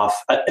take off,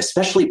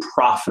 especially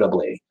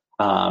profitably,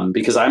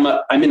 because I'm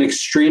an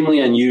extremely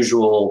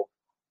unusual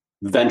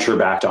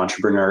venture-backed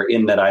entrepreneur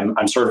in that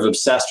I'm sort of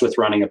obsessed with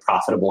running a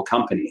profitable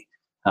company.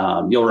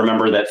 You'll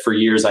remember that for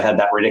years I had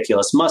that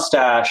ridiculous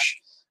mustache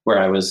where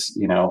I was,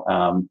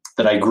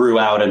 that I grew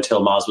out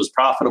until Moz was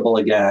profitable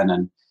again,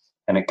 and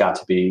it got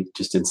to be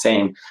just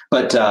insane.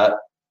 But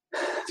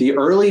the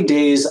early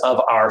days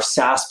of our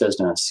SaaS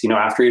business,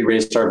 after we'd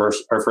raised our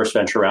first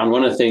venture round,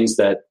 one of the things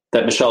that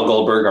Michelle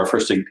Goldberg, our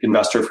first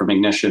investor from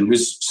Ignition,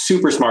 who's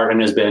super smart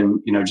and has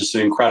been, just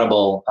an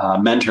incredible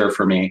mentor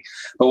for me.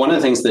 But one of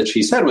the things that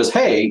she said was,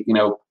 hey,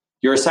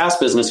 you're a SaaS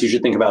business. You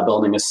should think about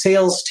building a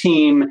sales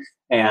team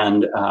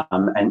and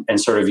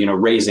sort of,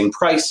 raising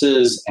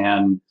prices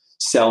and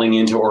selling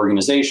into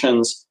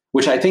organizations,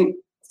 which I think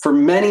for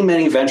many,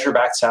 many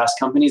venture-backed SaaS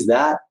companies,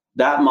 that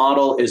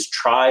model is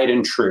tried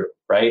and true,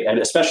 right? And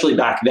especially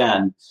back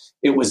then,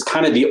 it was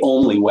kind of the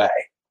only way.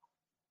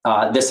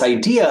 This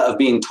idea of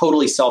being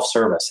totally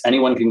self-service.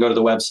 Anyone can go to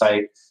the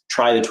website,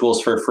 try the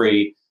tools for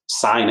free,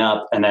 sign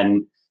up, and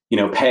then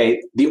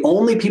pay. The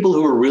only people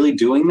who were really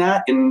doing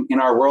that in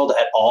our world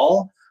at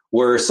all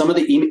were some of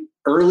the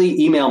early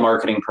email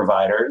marketing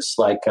providers,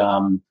 like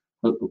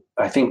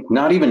I think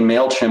not even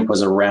MailChimp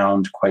was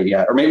around quite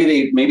yet, or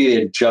maybe they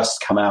had just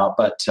come out.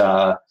 But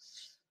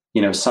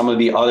some of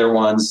the other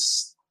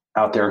ones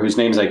out there whose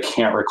names I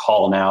can't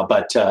recall now.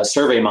 But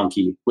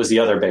SurveyMonkey was the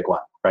other big one.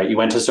 Right? You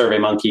went to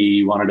SurveyMonkey,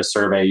 you wanted a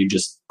survey, you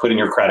just put in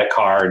your credit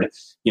card,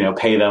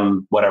 pay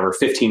them whatever,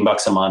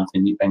 $15 a month,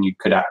 and you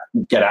could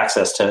get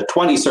access to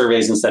 20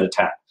 surveys instead of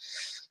 10.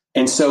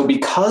 And so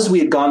because we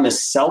had gone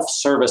this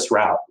self-service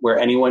route where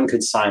anyone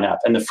could sign up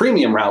and the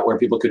freemium route where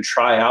people could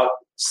try out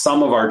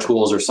some of our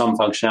tools or some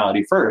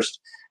functionality first,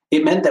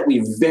 it meant that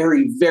we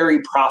very,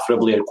 very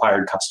profitably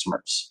acquired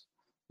customers.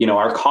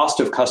 Our cost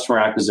of customer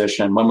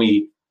acquisition, when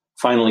we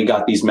finally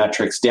got these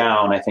metrics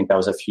down, I think that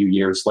was a few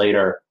years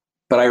later.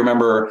 But I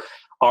remember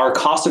our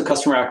cost of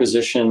customer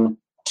acquisition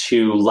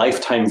to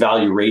lifetime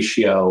value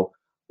ratio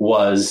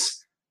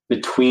was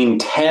between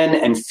 10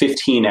 and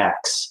 15x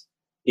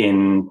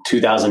in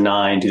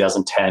 2009,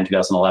 2010,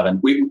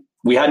 2011.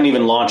 We hadn't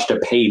even launched a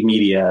paid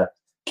media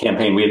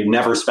campaign. We had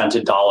never spent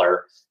 $1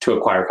 to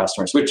acquire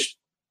customers, which,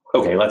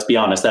 okay, let's be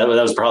honest, that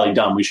was probably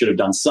dumb. We should have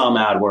done some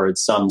AdWords,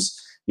 some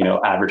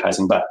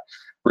advertising. But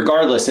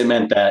regardless, it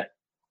meant that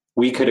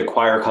we could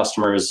acquire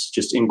customers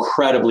just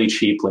incredibly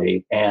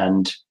cheaply,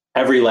 and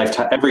every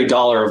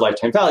dollar of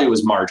lifetime value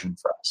was margin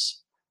for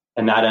us.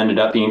 And that ended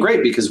up being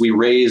great because we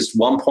raised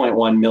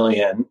 1.1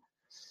 million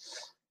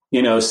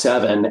in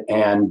 2007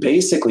 and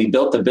basically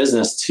built the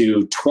business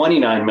to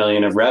 29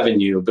 million of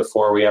revenue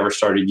before we ever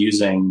started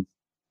using,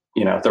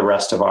 the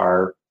rest of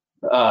our,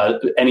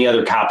 any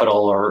other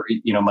capital or,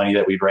 money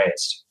that we'd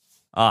raised.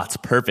 It's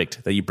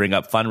perfect that you bring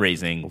up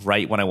fundraising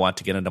right when I want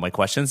to get into my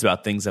questions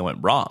about things that went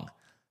wrong.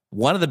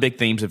 One of the big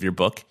themes of your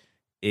book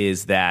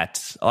is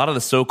that a lot of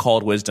the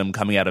so-called wisdom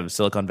coming out of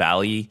Silicon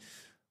Valley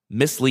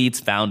misleads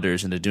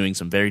founders into doing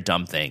some very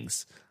dumb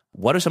things.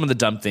 What are some of the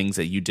dumb things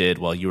that you did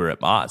while you were at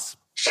Moz?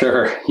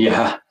 Sure.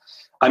 Yeah.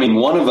 I mean,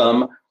 one of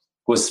them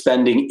was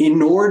spending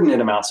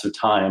inordinate amounts of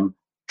time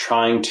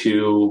trying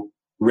to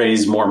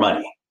raise more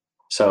money.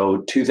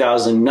 So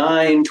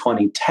 2009,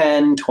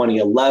 2010,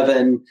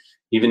 2011,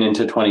 even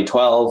into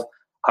 2012,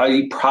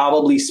 I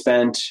probably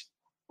spent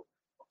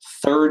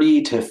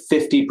 30 to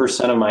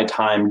 50% of my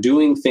time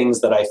doing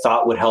things that I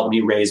thought would help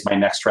me raise my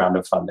next round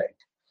of funding.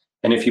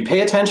 And if you pay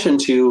attention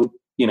to,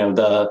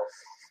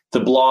 the the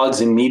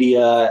blogs and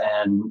media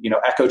and,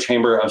 echo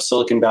chamber of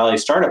Silicon Valley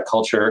startup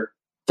culture,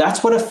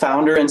 that's what a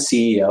founder and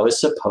CEO is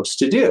supposed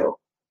to do,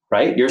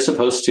 right? You're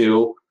supposed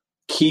to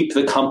keep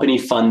the company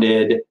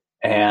funded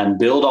and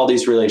build all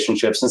these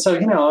relationships. And so,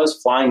 I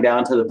was flying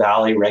down to the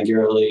Valley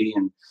regularly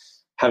and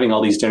having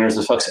all these dinners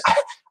with folks.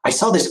 I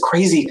saw this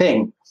crazy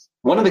thing.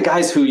 One of the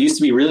guys who used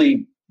to be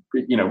really,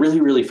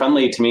 really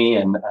friendly to me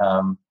and,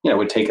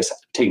 would take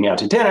me out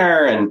to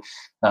dinner and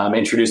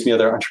introduce me to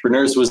other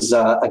entrepreneurs was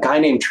a guy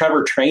named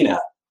Trevor Trena.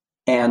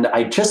 And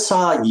I just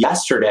saw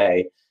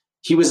yesterday,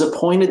 he was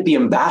appointed the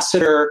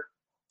ambassador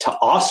to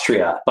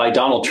Austria by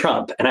Donald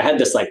Trump. And I had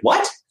this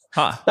what?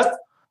 Huh.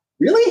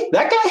 Really?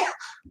 That guy?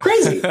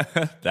 Crazy.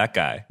 That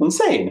guy.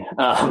 Insane.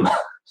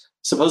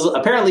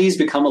 Apparently he's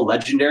become a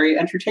legendary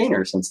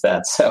entertainer since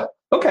then. So,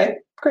 okay,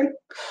 great.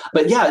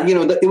 But yeah,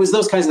 it was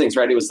those kinds of things,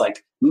 right? It was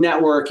like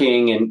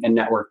networking and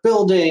network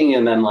building,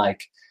 and then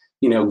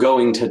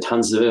going to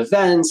tons of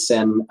events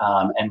and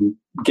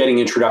getting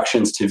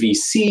introductions to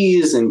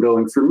VCs and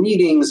going for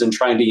meetings and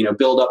trying to,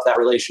 build up that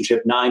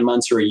relationship 9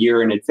 months or a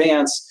year in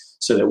advance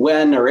so that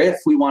when or if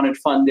we wanted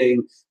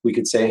funding, we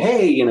could say,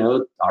 hey,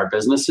 our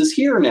business is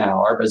here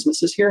now. Our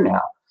business is here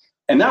now.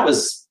 And that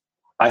was,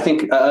 I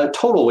think, a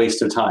total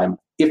waste of time.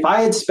 If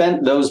I had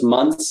spent those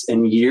months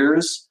and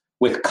years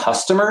with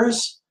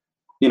customers,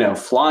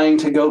 flying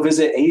to go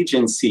visit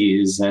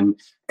agencies and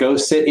go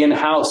sit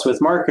in-house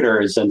with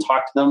marketers and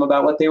talk to them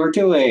about what they were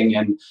doing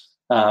and,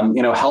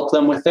 help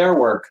them with their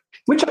work,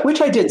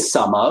 which I did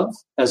some of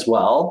as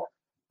well.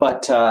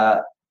 But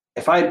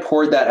if I had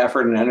poured that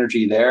effort and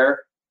energy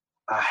there,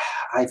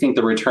 I think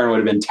the return would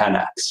have been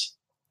 10x.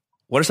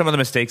 What are some of the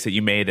mistakes that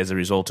you made as a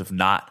result of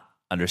not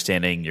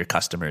understanding your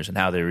customers and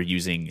how they were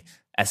using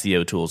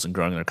SEO tools and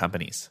growing their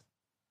companies?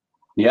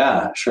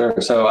 Yeah, sure.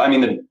 So,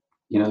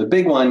 the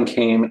big one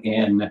came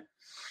in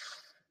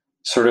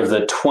sort of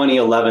the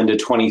 2011 to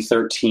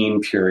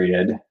 2013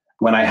 period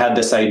when I had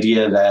this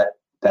idea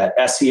that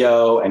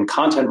SEO and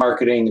content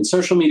marketing and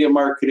social media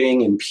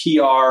marketing and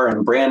PR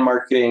and brand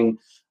marketing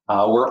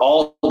were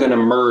all going to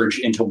merge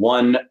into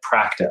one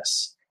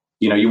practice.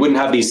 You wouldn't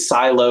have these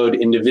siloed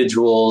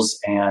individuals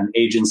and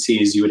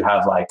agencies. You would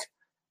have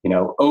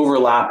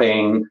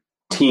overlapping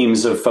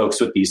teams of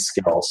folks with these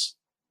skills.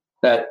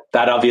 That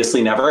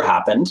obviously never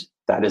happened.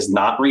 That is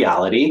not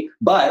reality.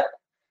 But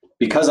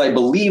because I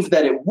believed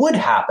that it would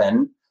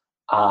happen,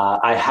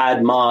 I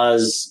had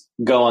Moz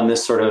go on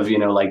this sort of,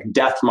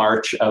 death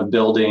march of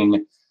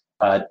building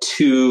a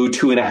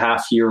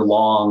 2.5 year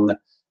long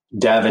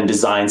dev and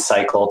design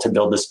cycle to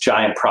build this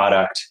giant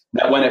product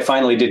that when it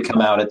finally did come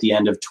out at the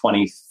end of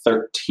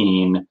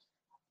 2013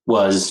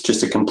 was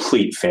just a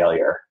complete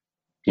failure.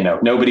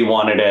 Nobody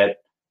wanted it.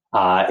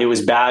 It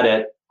was bad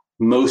at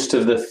most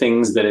of the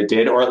things that it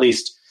did, or at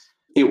least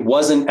it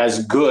wasn't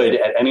as good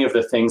at any of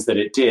the things that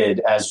it did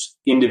as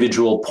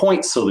individual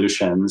point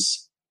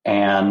solutions.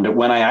 And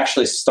when I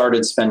actually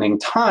started spending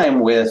time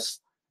with,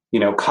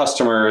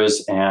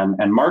 customers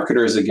and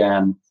marketers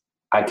again,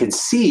 I could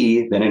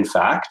see that in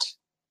fact,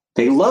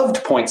 they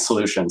loved point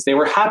solutions. They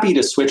were happy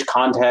to switch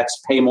context,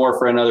 pay more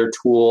for another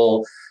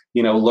tool,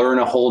 learn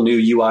a whole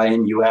new UI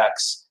and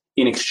UX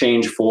in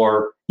exchange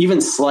for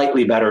even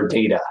slightly better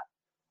data.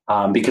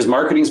 Because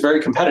marketing is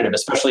very competitive,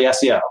 especially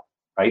SEO,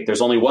 right?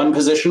 There's only one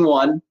position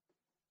one.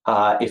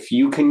 If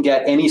you can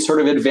get any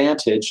sort of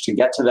advantage to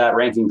get to that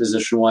ranking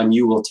position one,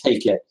 you will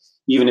take it,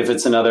 even if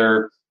it's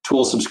another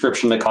tool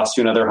subscription that costs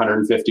you another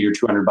 $150 or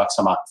 $200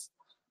 a month.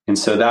 And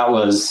so that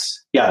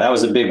was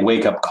a big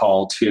wake up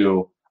call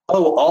to,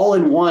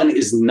 all-in-one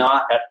is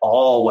not at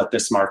all what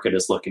this market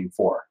is looking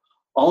for.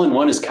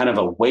 All-in-one is kind of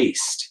a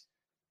waste.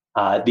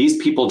 These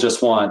people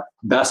just want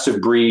best of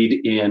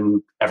breed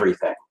in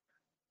everything.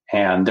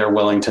 And they're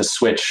willing to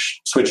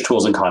switch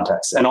tools and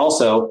contexts. And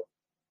also,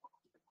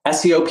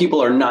 SEO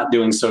people are not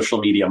doing social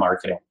media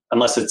marketing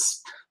unless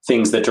it's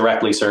things that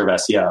directly serve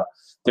SEO.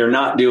 They're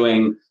not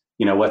doing,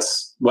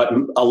 what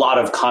a lot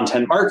of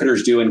content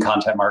marketers do in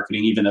content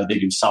marketing, even though they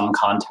do some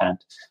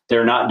content.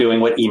 They're not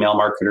doing what email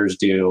marketers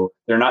do.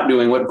 They're not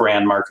doing what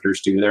brand marketers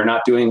do. They're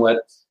not doing what,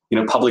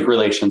 public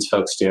relations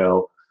folks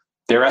do.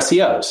 They're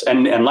SEOs.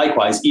 And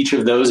likewise, each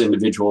of those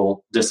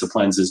individual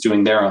disciplines is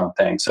doing their own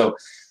thing. So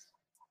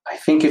I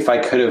think if I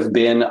could have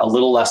been a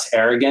little less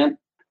arrogant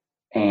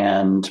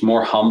and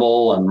more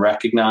humble and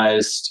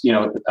recognized,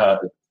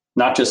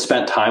 not just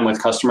spent time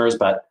with customers,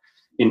 but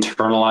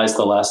internalized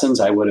the lessons,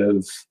 I would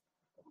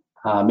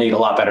have made a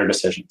lot better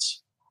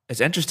decisions.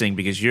 It's interesting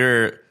because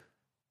you're,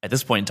 at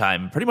this point in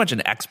time, pretty much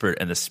an expert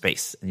in this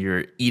space. And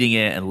you're eating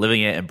it and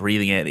living it and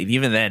breathing it. And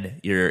even then,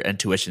 your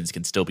intuitions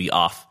can still be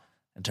off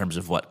in terms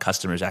of what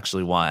customers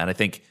actually want. And I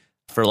think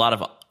for a lot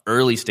of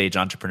early stage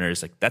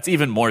entrepreneurs, that's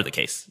even more the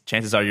case.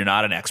 Chances are you're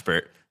not an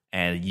expert,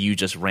 and you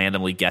just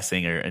randomly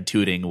guessing or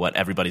intuiting what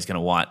everybody's going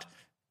to want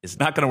is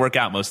not going to work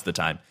out most of the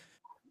time.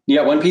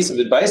 Yeah, one piece of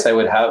advice I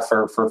would have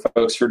for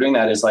folks who are doing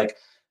that is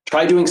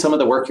try doing some of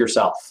the work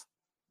yourself.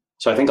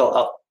 So I think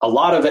a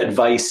lot of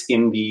advice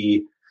in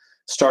the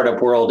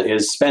startup world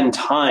is spend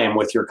time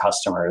with your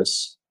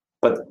customers,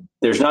 but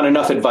there's not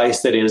enough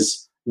advice that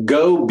is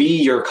go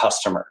be your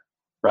customer,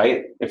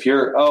 right? If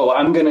you're,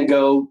 I'm going to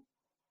go,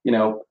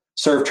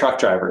 serve truck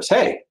drivers.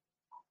 Hey,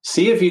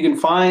 see if you can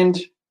find,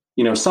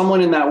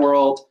 someone in that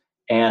world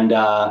and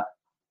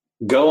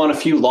go on a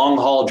few long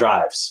haul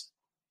drives,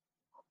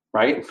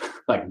 right?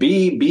 Like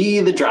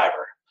be the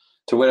driver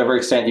to whatever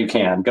extent you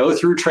can. Go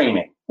through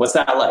training. What's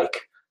that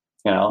like?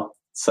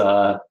 It's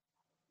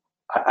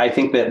I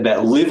think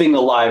that living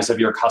the lives of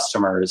your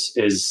customers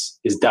is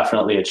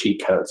definitely a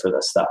cheat code for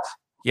this stuff.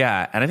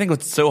 Yeah. And I think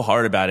what's so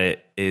hard about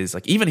it is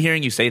like, even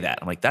hearing you say that,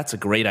 I'm like, that's a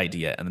great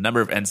idea. And the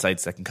number of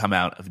insights that can come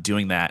out of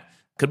doing that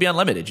could be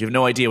unlimited. You have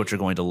no idea what you're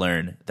going to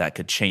learn that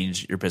could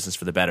change your business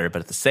for the better.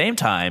 But at the same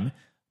time,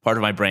 part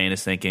of my brain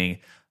is thinking,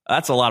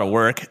 that's a lot of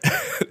work.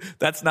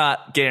 That's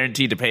not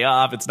guaranteed to pay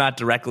off. It's not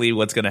directly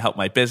what's going to help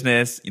my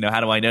business. How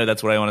do I know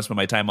that's what I want to spend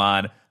my time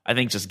on? I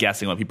think just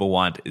guessing what people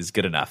want is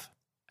good enough.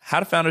 How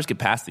do founders get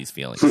past these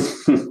feelings?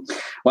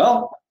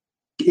 Well,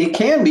 it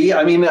can be.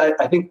 I mean,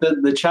 I think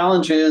the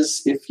challenge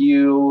is if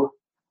you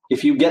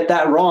get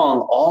that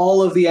wrong,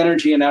 all of the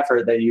energy and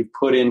effort that you've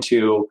put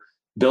into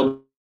building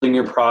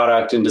your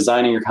product and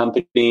designing your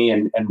company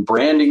and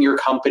branding your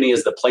company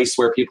as the place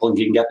where people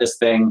can get this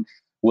thing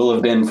will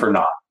have been for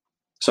naught.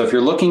 So if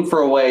you're looking for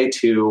a way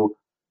to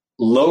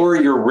lower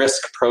your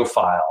risk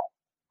profile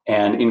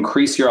and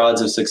increase your odds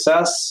of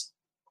success,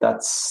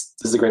 this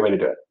is a great way to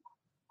do it.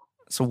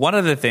 So one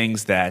of the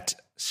things that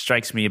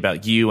strikes me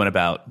about you and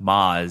about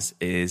Moz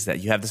is that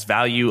you have this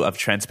value of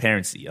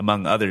transparency,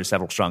 among other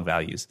several strong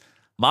values.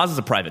 Moz is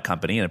a private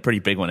company and a pretty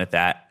big one at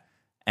that.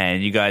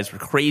 And you guys were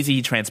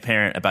crazy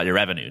transparent about your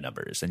revenue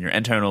numbers and your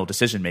internal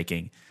decision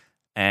making.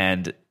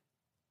 And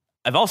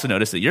I've also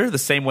noticed that you're the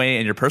same way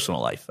in your personal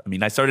life. I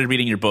mean, I started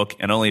reading your book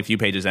and only a few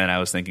pages in, I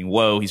was thinking,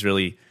 whoa, he's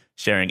really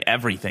sharing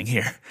everything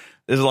here.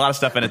 There's a lot of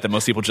stuff in it that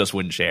most people just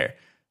wouldn't share.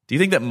 Do you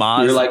think that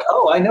Moz... You're like,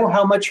 I know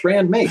how much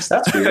Rand makes.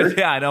 That's weird.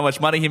 Yeah, I know how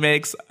much money he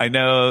makes. I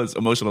know his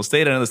emotional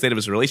state. I know the state of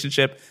his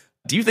relationship.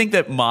 Do you think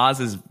that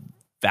Moz's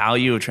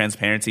value of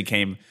transparency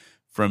came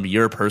from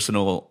your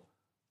personal,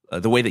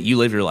 the way that you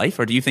live your life?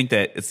 Or do you think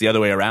that it's the other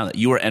way around, that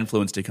you were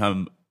influenced to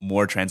become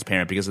more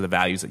transparent because of the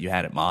values that you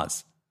had at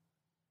Moz?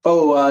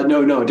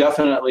 No,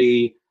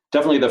 definitely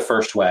the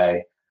first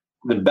way.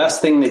 The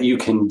best thing that you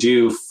can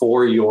do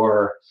for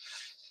your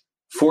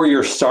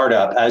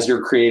startup as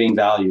you're creating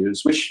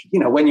values, which,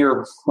 when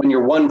you're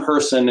one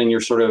person and you're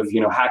sort of,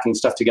 hacking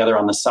stuff together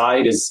on the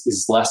side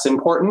is less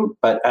important.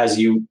 But as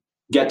you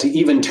get to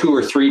even 2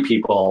 or 3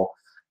 people,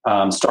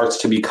 starts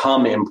to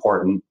become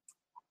important.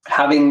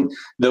 Having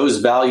those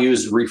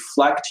values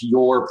reflect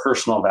your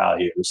personal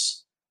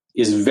values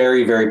is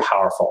very, very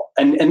powerful.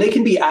 And they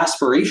can be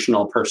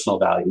aspirational personal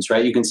values,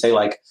 right? You can say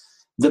like,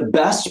 the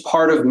best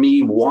part of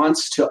me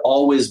wants to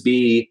always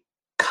be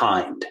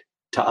kind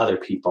to other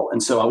people.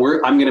 And so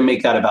I'm going to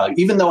make that a value,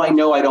 even though I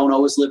know I don't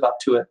always live up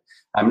to it.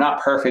 I'm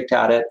not perfect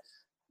at it,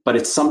 but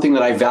it's something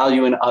that I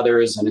value in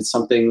others. And it's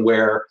something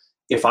where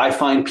if I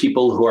find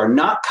people who are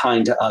not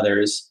kind to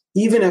others,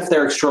 even if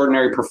they're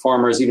extraordinary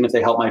performers, even if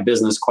they help my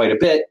business quite a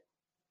bit,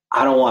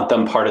 I don't want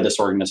them part of this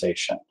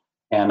organization.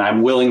 And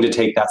I'm willing to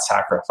take that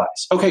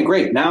sacrifice. Okay,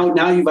 great.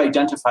 Now you've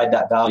identified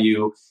that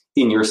value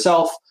in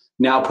yourself.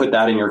 Now put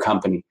that in your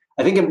company.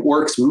 I think it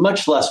works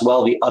much less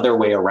well the other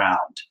way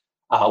around,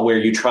 where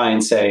you try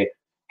and say,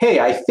 hey,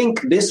 I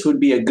think this would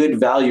be a good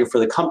value for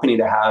the company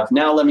to have.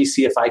 Now let me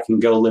see if I can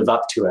go live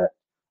up to it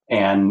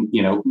and,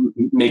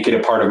 make it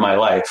a part of my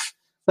life.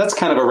 That's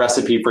kind of a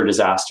recipe for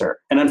disaster.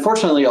 And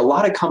unfortunately, a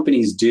lot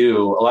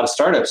of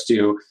startups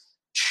do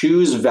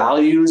choose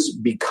values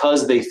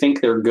because they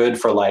think they're good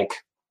for like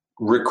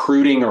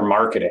recruiting or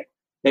marketing.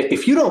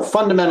 If you don't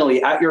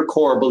fundamentally at your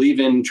core believe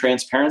in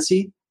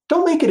transparency,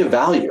 don't make it a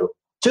value.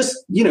 Just,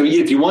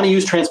 if you want to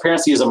use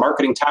transparency as a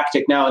marketing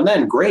tactic now and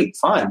then, great,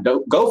 fine,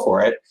 go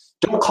for it.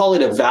 Don't call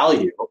it a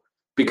value,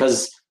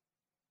 because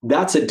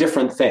that's a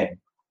different thing,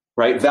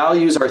 right?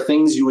 Values are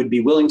things you would be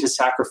willing to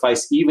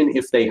sacrifice even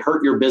if they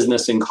hurt your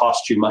business and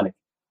cost you money.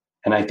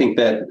 And I think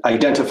that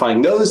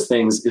identifying those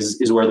things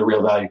is where the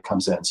real value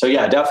comes in. So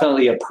yeah,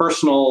 definitely a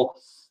personal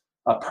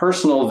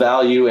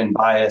value and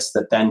bias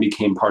that then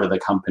became part of the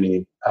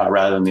company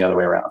rather than the other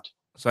way around.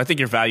 So I think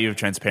your value of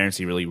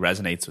transparency really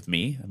resonates with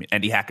me. I mean,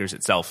 Indie Hackers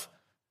itself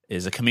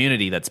is a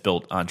community that's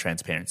built on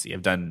transparency.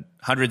 I've done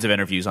hundreds of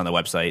interviews on the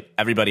website.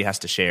 Everybody has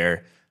to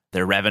share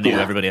their revenue.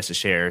 Yeah. Everybody has to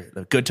share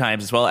the good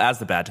times as well as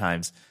the bad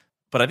times.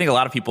 But I think a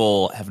lot of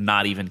people have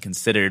not even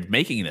considered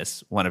making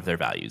this one of their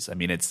values. I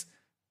mean, it's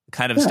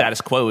kind of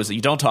status quo is that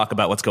you don't talk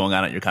about what's going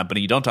on at your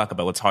company. You don't talk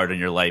about what's hard in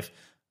your life.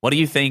 What do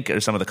you think are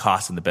some of the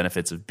costs and the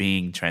benefits of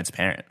being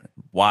transparent?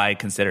 Why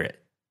consider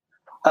it?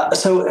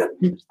 So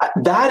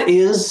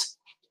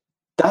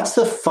that's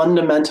the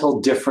fundamental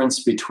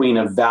difference between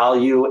a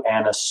value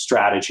and a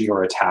strategy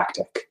or a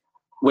tactic.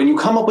 When you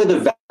come up with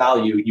a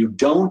value, you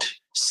don't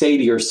say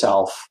to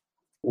yourself,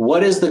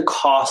 what is the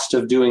cost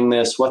of doing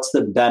this? What's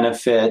the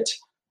benefit?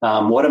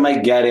 What am I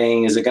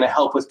getting? Is it going to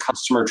help with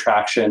customer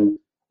traction?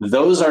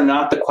 Those are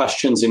not the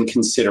questions in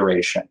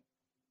consideration.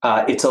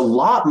 It's a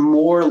lot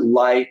more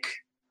like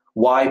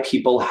why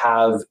people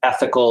have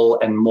ethical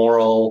and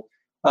moral,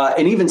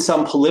 and even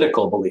some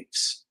political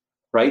beliefs,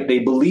 right? They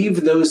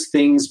believe those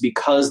things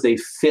because they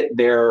fit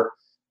their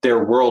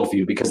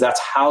worldview, because that's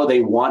how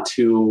they want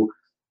the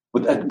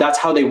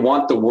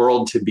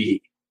world to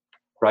be,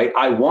 right?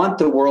 I want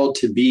the world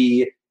to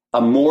be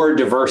a more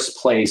diverse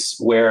place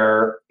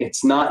where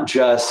it's not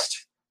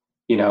just,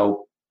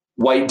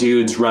 white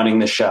dudes running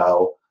the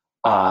show.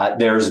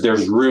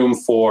 There's room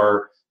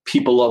for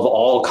people of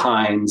all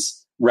kinds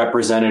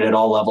represented at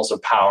all levels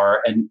of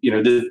power. And,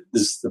 this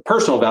is the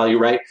personal value,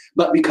 right?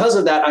 But because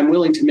of that, I'm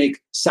willing to make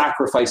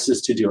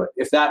sacrifices to do it.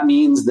 If that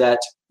means that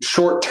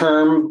short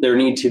term, there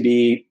need to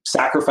be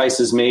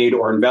sacrifices made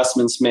or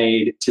investments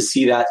made to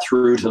see that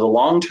through to the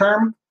long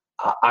term,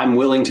 I'm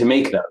willing to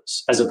make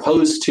those, as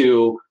opposed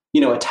to,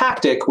 a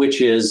tactic,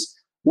 which is,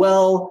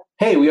 well,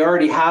 hey, we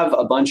already have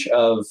a bunch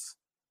of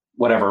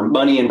whatever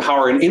money and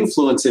power and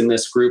influence in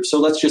this group, so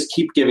let's just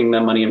keep giving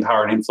them money and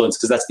power and influence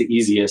because that's the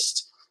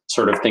easiest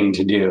sort of thing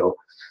to do.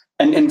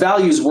 And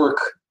values work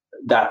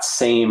that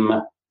same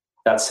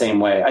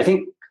way. I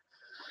think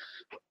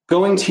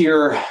going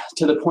to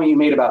the point you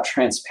made about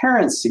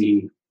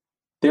transparency,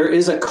 there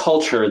is a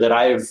culture that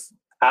I've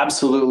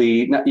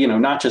absolutely,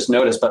 not just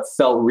noticed, but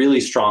felt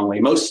really strongly,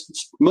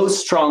 most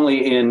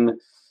strongly in,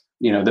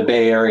 the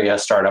Bay Area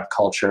startup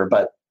culture,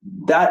 but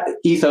that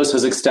ethos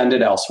has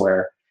extended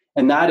elsewhere.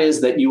 And that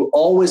is that you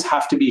always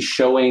have to be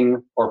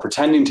showing or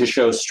pretending to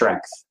show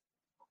strength,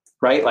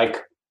 right? Like,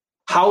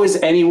 how is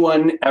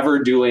anyone ever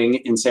doing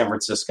in San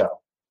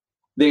Francisco?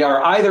 They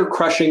are either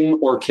crushing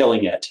or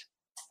killing it.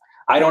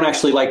 I don't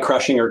actually like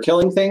crushing or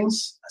killing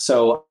things,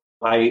 so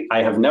I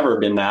have never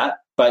been that.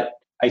 But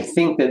I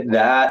think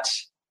that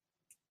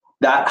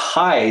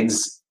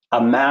hides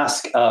a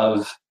mask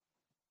of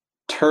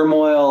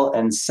turmoil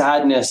and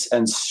sadness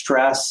and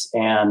stress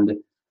and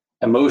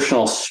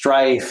emotional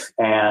strife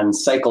and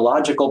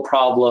psychological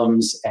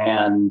problems.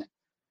 And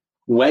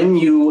when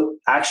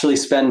you actually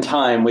spend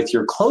time with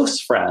your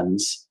close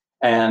friends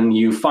and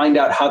you find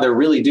out how they're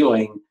really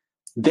doing,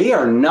 they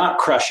are not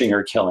crushing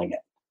or killing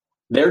it.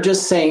 They're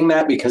just saying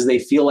that because they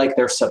feel like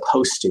they're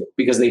supposed to,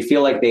 because they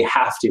feel like they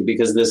have to,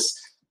 because this,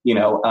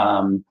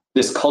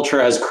 this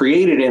culture has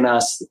created in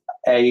us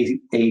a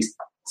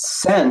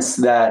sense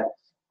that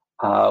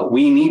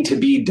we need to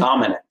be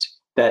dominant,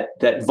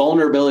 that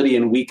vulnerability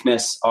and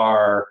weakness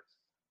are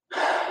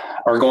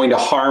going to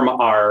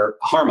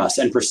harm us,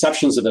 and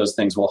perceptions of those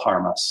things will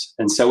harm us.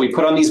 And so we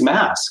put on these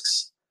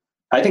masks.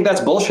 I think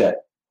that's bullshit.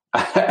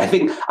 I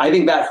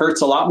think that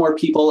hurts a lot more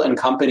people and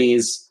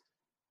companies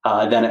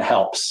than it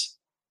helps.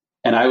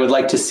 And I would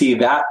like to see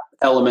that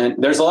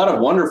element. There's a lot of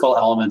wonderful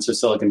elements of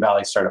Silicon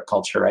Valley startup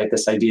culture, right?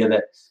 This idea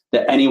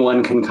that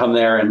anyone can come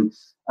there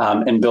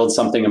and build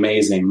something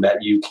amazing,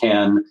 that you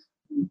can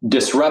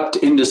disrupt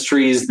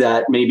industries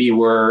that maybe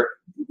were,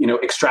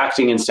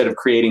 extracting instead of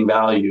creating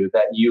value,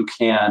 that you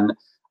can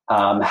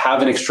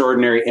have an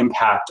extraordinary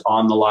impact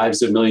on the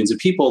lives of millions of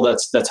people.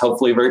 That's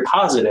hopefully very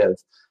positive.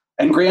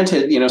 And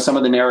granted, some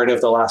of the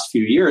narrative the last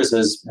few years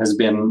has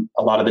been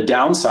a lot of the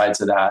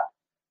downsides of that.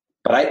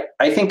 But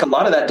I think a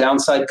lot of that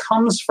downside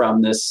comes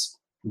from this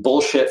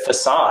bullshit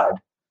facade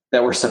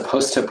that we're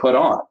supposed to put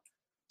on.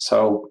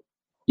 So,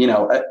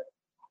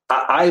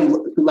 I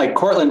like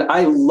Courtland,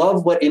 I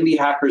love what Indie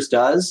Hackers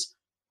does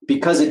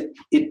because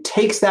it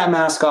takes that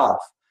mask off.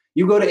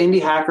 You go to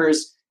Indie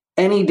Hackers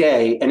any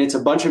day and it's a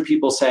bunch of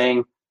people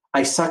saying,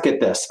 I suck at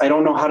this. I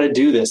don't know how to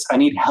do this. I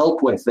need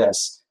help with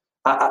this.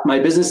 My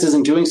business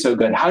isn't doing so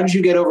good. How did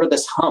you get over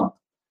this hump?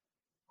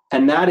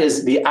 And that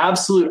is the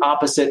absolute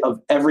opposite of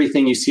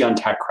everything you see on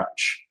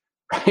TechCrunch,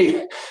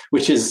 right?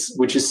 Which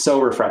is so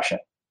refreshing.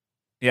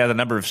 Yeah, the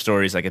number of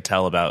stories I could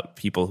tell about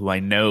people who I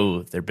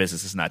know their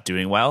business is not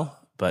doing well,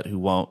 but who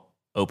won't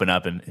open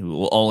up and who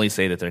will only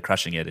say that they're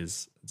crushing it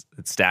it's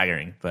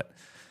staggering. But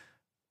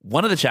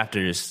one of the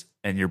chapters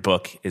in your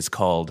book is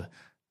called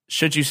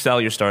 "Should You Sell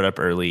Your Startup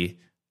Early?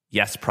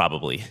 Yes,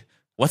 Probably."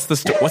 What's the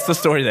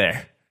story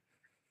there?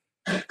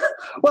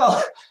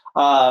 Well,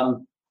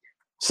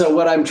 so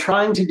what I'm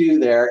trying to do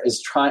there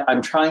is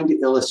I'm trying to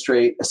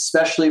illustrate,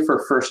 especially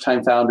for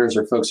first-time founders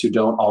or folks who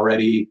don't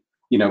already,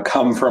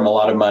 come from a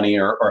lot of money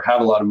or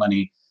have a lot of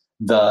money,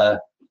 the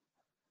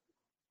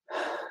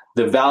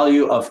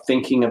value of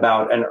thinking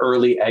about an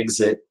early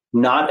exit,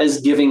 not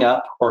as giving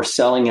up or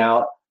selling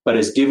out, but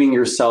as giving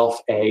yourself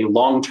a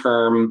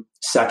long-term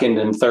second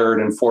and third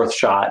and fourth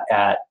shot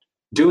at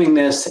doing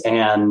this,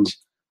 and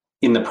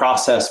in the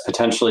process,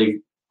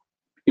 potentially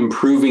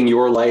improving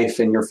your life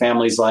and your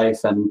family's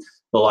life and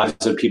the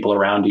lives of people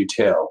around you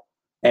too.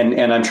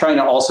 And I'm trying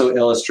to also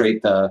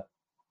illustrate that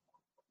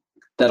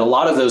a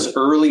lot of those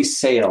early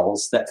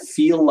sales that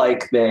feel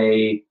like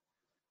they,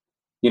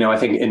 I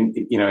think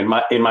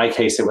in my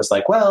case, it was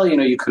like, well,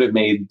 you could have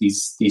made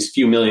these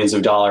few millions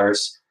of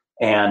dollars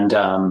and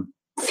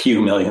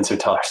few millions of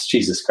dollars,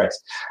 Jesus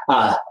Christ.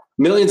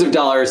 Millions of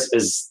dollars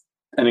is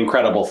an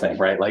incredible thing,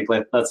 right? Like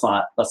let's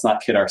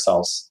not kid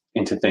ourselves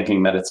into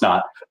thinking that it's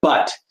not,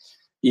 but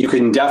you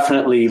can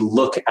definitely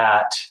look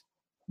at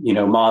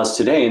Moz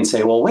today and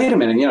say, well, wait a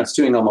minute, it's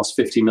doing almost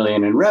 50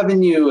 million in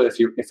revenue. If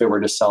it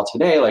were to sell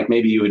today, like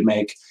maybe you would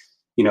make,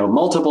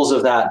 multiples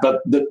of that.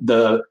 But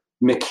the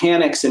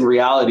mechanics and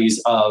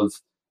realities of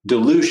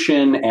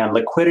dilution and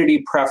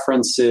liquidity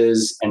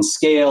preferences and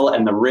scale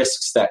and the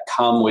risks that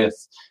come with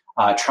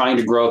trying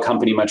to grow a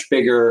company much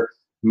bigger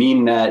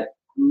mean that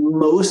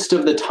most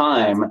of the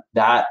time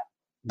that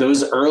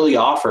those early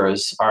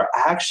offers are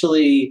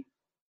actually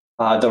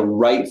the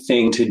right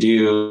thing to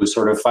do,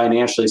 sort of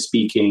financially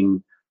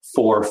speaking,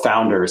 for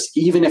founders,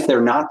 even if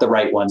they're not the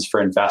right ones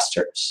for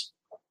investors.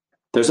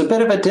 There's a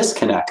bit of a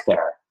disconnect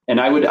there. And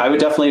I would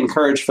definitely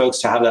encourage folks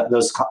to have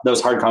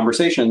those hard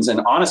conversations and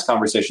honest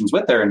conversations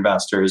with their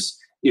investors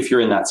if you're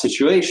in that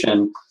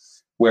situation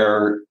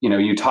where,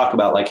 you talk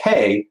about like,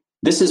 hey,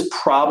 this is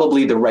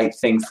probably the right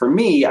thing for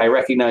me. I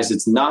recognize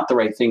it's not the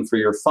right thing for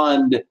your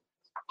fund.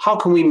 How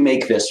can we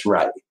make this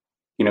right?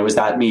 Is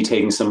that me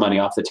taking some money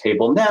off the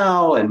table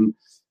now and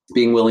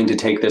being willing to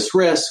take this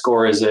risk?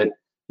 Or is it,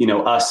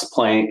 us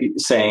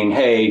saying,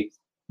 hey,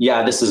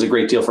 yeah, this is a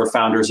great deal for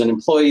founders and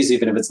employees,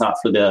 even if it's not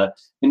for the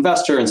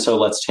investor. And so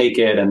let's take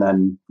it. And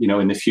then,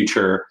 in the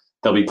future,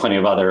 there'll be plenty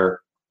of other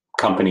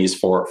companies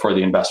for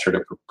the investor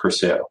to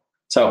pursue.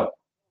 So a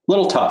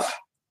little tough.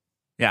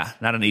 Yeah,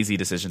 not an easy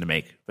decision to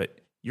make. But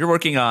you're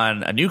working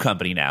on a new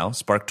company now,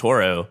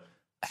 SparkToro.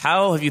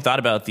 How have you thought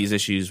about these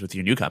issues with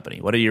your new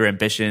company? What are your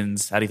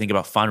ambitions? How do you think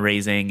about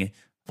fundraising?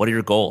 What are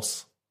your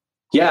goals?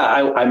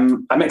 Yeah,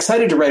 I'm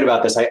excited to write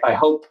about this. I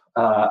hope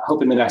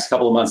in the next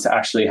couple of months to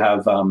actually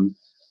have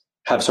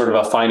sort of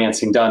a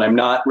financing done. I'm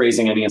not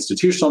raising any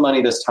institutional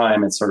money this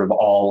time. It's sort of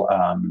all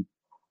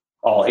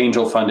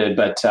angel funded,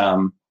 but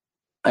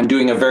I'm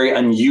doing a very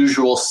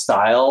unusual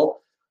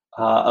style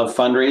of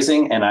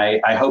fundraising, and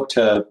I hope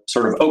to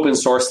sort of open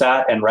source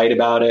that and write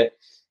about it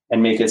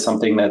and make it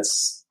something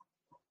that's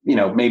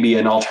maybe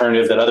an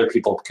alternative that other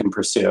people can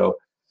pursue.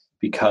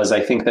 Because I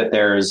think that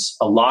there's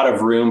a lot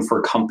of room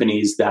for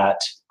companies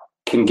that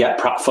can get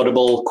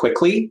profitable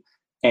quickly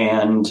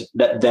and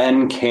that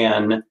then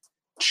can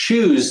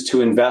choose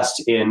to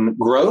invest in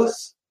growth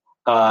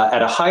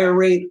at a higher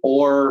rate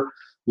or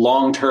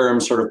long-term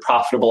sort of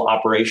profitable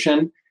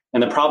operation.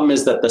 And the problem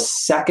is that the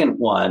second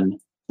one,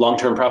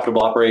 long-term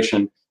profitable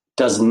operation,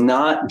 does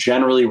not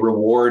generally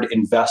reward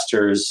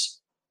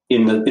investors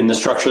in the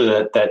structure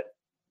that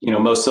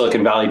most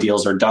Silicon Valley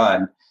deals are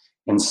done.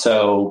 And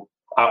so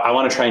I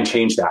want to try and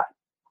change that.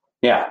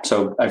 Yeah.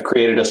 So I've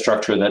created a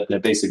structure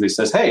that basically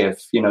says, hey,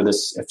 if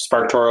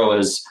SparkToro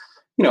is,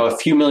 a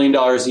few $1 million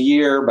a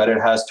year, but it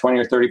has 20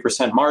 or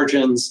 30%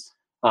 margins,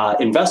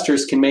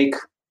 investors can make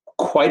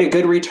quite a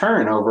good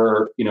return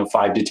over,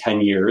 5 to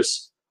 10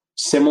 years,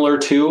 similar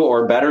to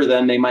or better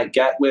than they might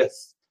get with,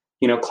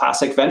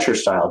 classic venture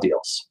style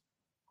deals.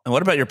 And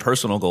what about your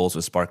personal goals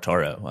with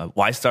SparkToro?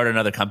 Why start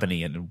another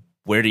company, and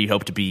where do you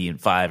hope to be in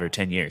 5 or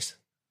 10 years?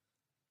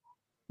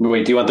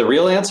 Wait, do you want the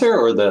real answer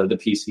or the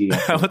PC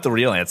answer? I want the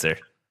real answer.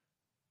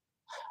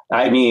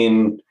 I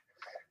mean,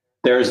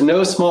 there's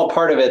no small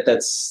part of it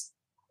that's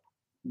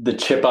the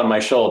chip on my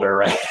shoulder,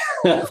 right?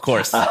 Of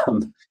course. So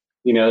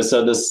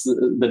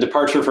the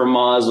departure from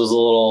Moz was a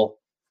little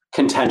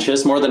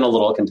contentious, more than a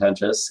little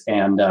contentious.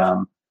 And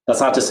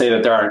that's not to say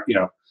that there aren't,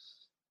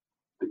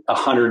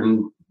 100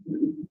 and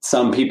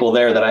some people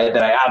there that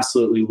I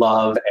absolutely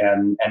love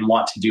and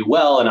want to do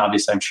well. And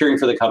obviously I'm cheering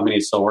for the company,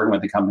 still working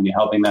with the company,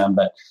 helping them.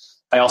 But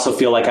I also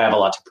feel like I have a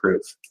lot to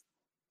prove.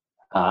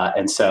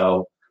 And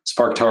so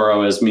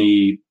SparkToro is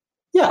me,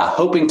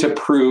 hoping to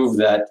prove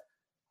that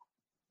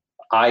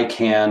I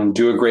can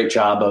do a great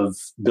job of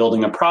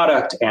building a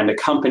product and a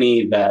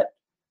company that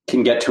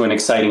can get to an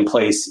exciting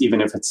place,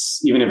 even if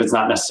it's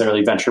not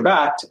necessarily venture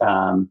backed.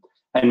 And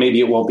maybe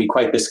it won't be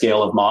quite the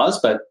scale of Moz,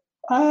 but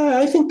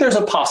I think there's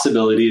a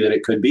possibility that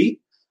it could be.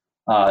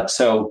 I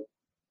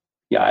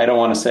don't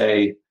want to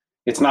say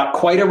it's not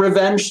quite a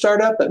revenge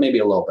startup, but maybe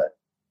a little bit.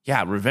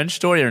 Yeah, revenge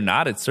story or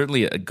not, it's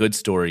certainly a good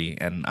story,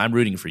 and I'm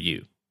rooting for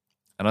you.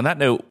 And on that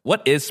note,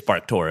 what is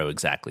SparkToro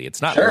exactly?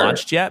 It's not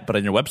launched yet, but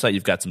on your website,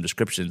 you've got some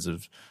descriptions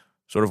of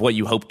sort of what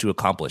you hope to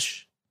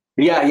accomplish.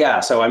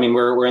 Yeah. So, I mean,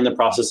 we're in the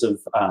process of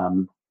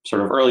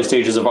sort of early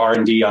stages of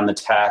R&D on the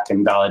tech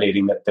and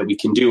validating that we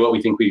can do what we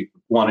think we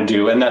want to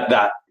do, and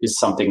that is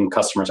something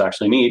customers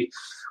actually need,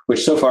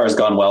 which so far has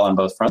gone well on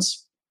both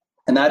fronts.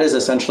 And that is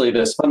essentially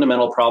this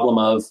fundamental problem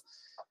of,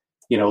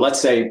 let's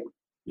say,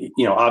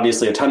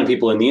 obviously a ton of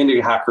people in the indie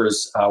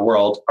hackers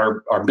world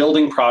are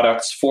building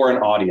products for an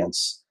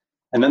audience.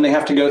 And then they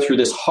have to go through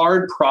this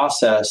hard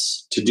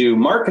process to do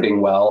marketing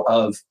well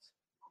of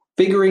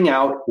figuring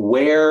out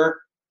where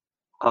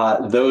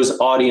those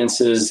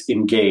audiences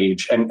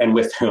engage and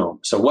with whom.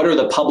 So what are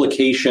the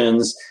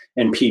publications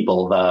and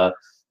people, the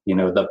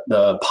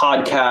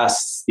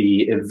podcasts,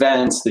 the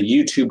events, the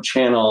YouTube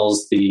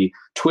channels, the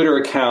Twitter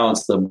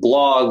accounts, the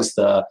blogs,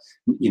 the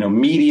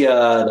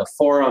media, the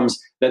forums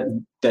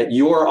that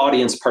your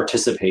audience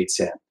participates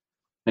in.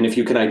 And if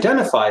you can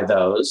identify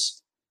those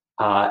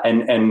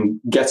and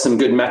get some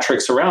good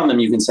metrics around them,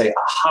 you can say,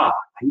 aha,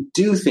 I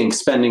do think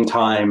spending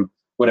time,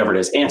 whatever it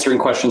is, answering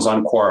questions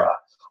on Quora,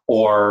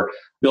 or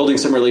building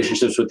some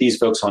relationships with these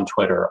folks on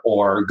Twitter,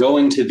 or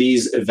going to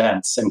these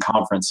events and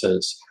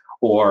conferences,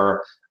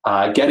 or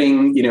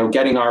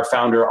getting our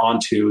founder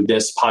onto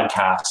this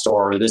podcast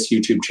or this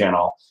YouTube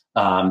channel.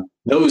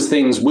 Those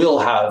things will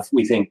have,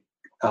 we think,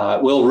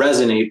 will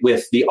resonate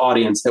with the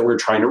audience that we're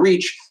trying to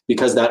reach,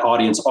 because that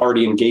audience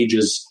already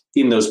engages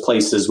in those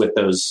places with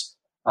those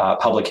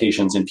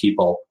publications and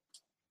people.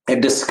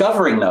 And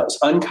discovering those,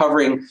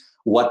 uncovering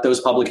what those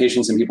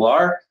publications and people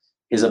are,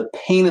 is a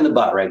pain in the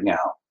butt right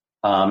now.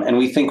 And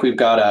we think we've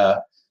got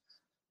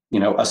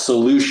a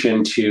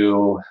solution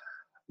to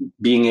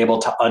being able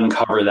to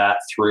uncover that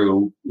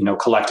through,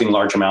 collecting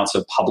large amounts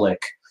of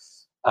public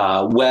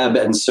web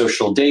and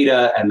social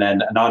data, and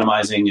then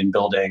anonymizing and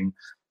building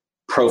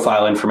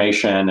profile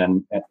information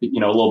and a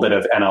little bit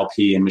of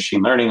NLP and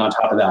machine learning on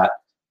top of that.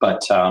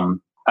 But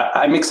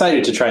I'm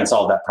excited to try and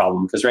solve that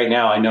problem, because right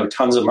now I know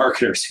tons of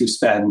marketers who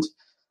spend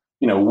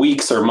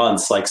weeks or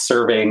months like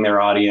surveying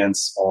their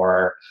audience,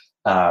 or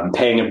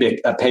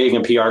paying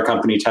a PR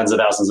company tens of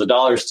thousands of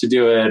dollars to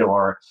do it,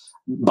 or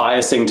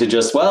biasing to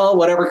just,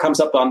 whatever comes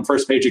up on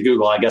first page of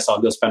Google, I guess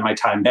I'll go spend my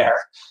time there.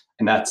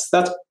 And that's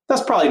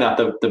probably not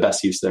the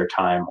best use of their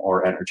time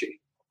or energy.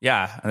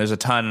 Yeah. And there's a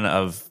ton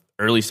of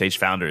early stage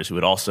founders who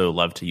would also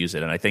love to use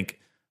it. And I think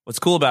what's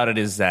cool about it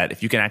is that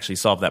if you can actually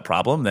solve that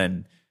problem,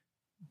 then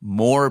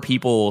more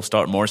people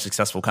start more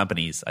successful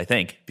companies, I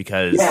think,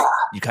 because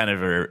you kind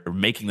of are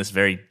making this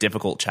very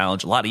difficult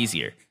challenge a lot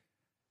easier.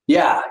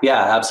 Yeah,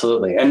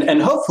 absolutely.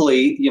 And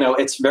hopefully,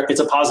 it's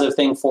a positive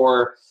thing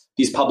for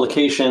these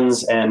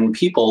publications and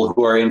people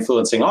who are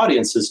influencing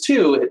audiences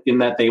too, in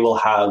that they will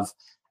have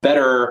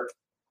better,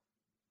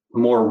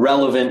 more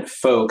relevant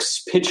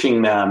folks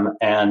pitching them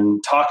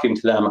and talking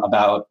to them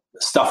about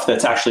stuff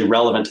that's actually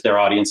relevant to their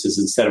audiences,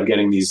 instead of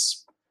getting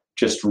these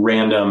just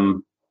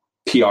random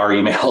PR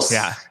emails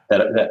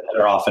that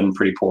are often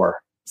pretty poor.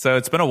 So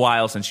it's been a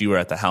while since you were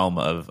at the helm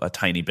of a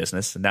tiny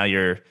business, and now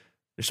you're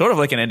sort of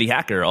like an indie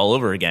hacker all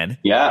over again.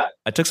 Yeah.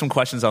 I took some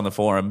questions on the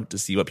forum to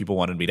see what people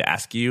wanted me to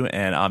ask you,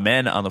 and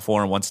Amen on the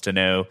forum wants to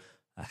know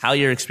how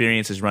your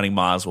experiences running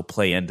Moz will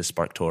play into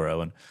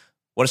SparkToro, and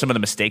what are some of the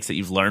mistakes that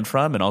you've learned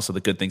from, and also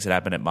the good things that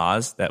happen at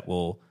Moz that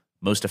will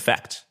most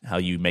affect how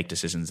you make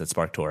decisions at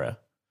SparkToro.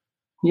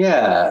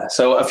 Yeah.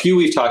 So a few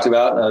we've talked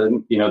about,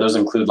 those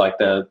include like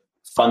the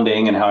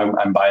funding and how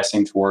I'm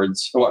biasing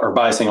towards, or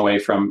biasing away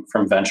from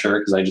venture,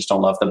 because I just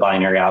don't love the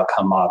binary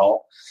outcome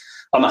model.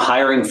 On the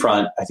hiring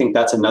front, I think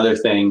that's another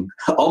thing.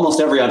 Almost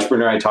every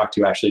entrepreneur I talk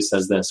to actually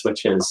says this,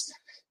 which is,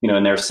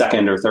 in their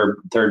second or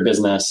third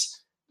business,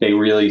 they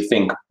really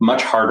think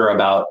much harder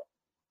about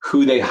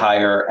who they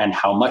hire and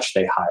how much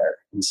they hire.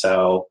 And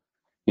so,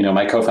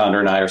 my co-founder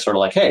and I are sort of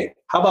like, hey,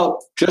 how about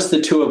just the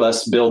two of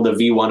us build the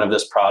V1 of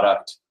this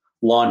product,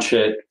 launch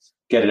it,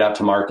 get it out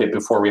to market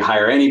before we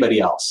hire anybody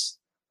else.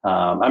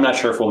 I'm not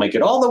sure if we'll make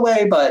it all the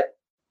way, but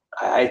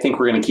I think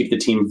we're going to keep the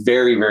team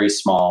very, very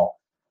small.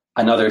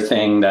 Another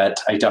thing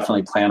that I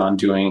definitely plan on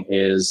doing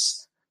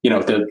is,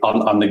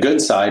 on the good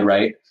side,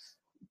 right,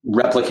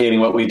 replicating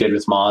what we did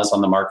with Moz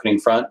on the marketing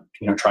front,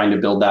 trying to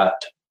build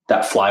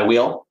that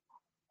flywheel,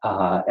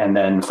 and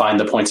then find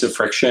the points of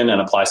friction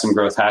and apply some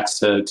growth hacks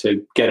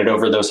to get it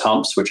over those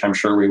humps, which I'm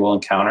sure we will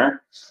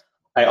encounter.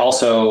 I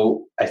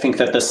think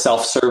that the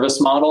self-service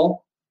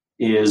model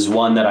is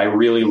one that I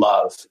really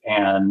love.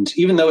 And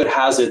even though it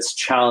has its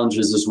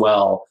challenges as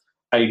well,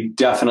 I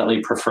definitely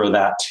prefer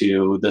that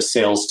to the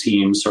sales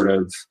team sort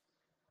of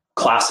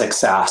classic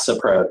SaaS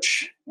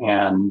approach,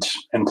 and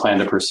plan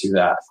to pursue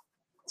that.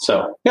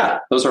 So yeah,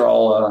 those are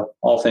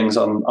all things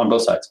on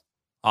both sides.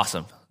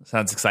 Awesome.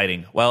 Sounds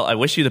exciting. Well, I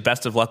wish you the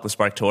best of luck with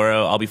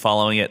SparkToro. I'll be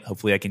following it.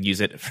 Hopefully I can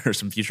use it for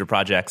some future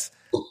projects.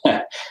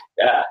 Yeah.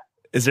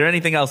 Is there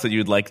anything else that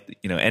you'd like,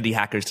 indie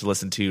hackers to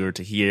listen to or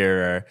to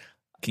hear? Or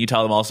can you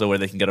tell them also where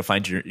they can go to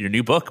find your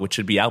new book, which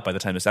should be out by the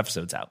time this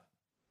episode's out?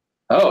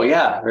 Oh,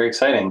 yeah. Very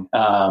exciting.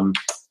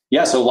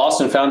 So Lost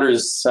and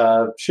Founders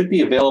should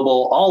be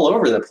available all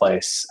over the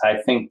place. I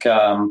think,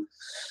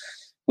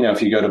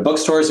 if you go to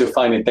bookstores, you'll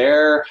find it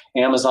there.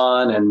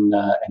 Amazon and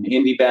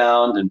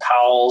IndieBound and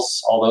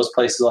Powell's, all those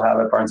places will have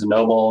it, Barnes &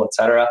 Noble, et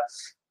cetera.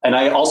 And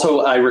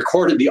I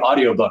recorded the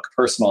audiobook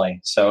personally.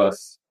 So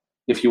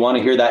if you want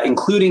to hear that,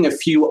 including a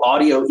few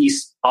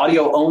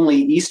audio-only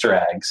Easter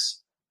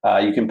eggs,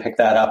 you can pick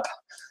that up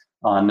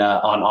on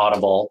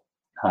Audible.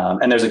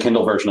 And there's a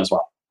Kindle version as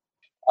well.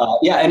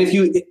 And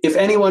if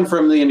anyone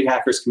from the Indie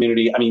Hackers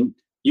community,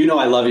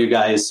 I love you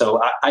guys,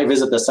 so I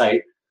visit the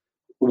site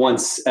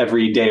once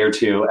every day or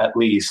two at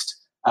least.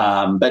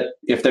 But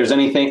if there's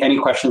any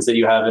questions that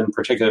you have in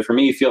particular for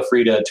me, feel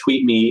free to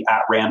tweet me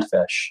at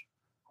Randfish.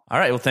 All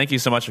right. Well, thank you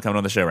so much for coming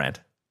on the show,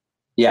 Rand.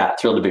 Yeah,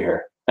 thrilled to be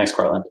here. Thanks,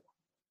 Cortland.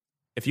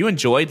 If you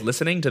enjoyed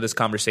listening to this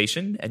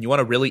conversation and you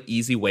want a really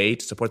easy way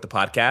to support the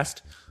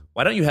podcast,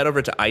 why don't you head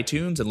over to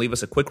iTunes and leave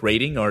us a quick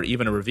rating or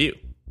even a review?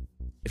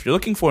 If you're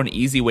looking for an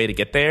easy way to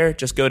get there,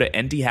 just go to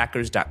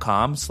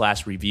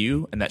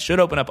ndhackers.com/review, and that should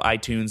open up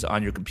iTunes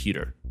on your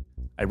computer.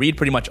 I read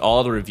pretty much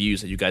all the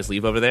reviews that you guys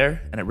leave over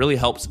there, and it really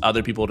helps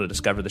other people to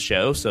discover the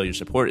show, so your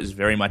support is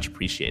very much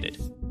appreciated.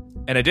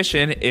 In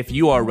addition, if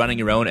you are running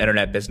your own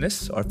internet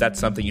business, or if that's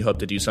something you hope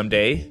to do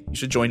someday, you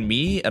should join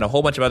me and a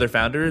whole bunch of other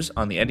founders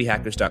on the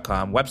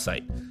indyhackers.com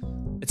website.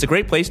 It's a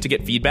great place to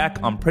get feedback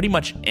on pretty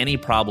much any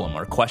problem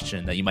or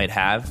question that you might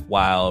have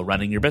while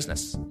running your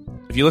business.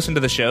 If you listen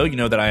to the show, you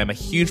know that I am a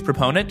huge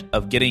proponent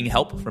of getting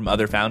help from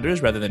other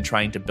founders rather than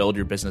trying to build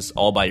your business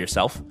all by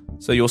yourself.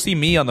 So you'll see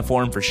me on the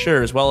forum for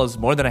sure, as well as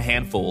more than a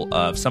handful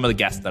of some of the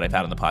guests that I've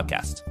had on the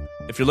podcast.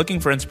 If you're looking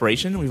for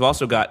inspiration, we've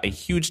also got a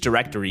huge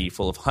directory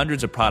full of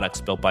hundreds of products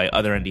built by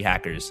other indie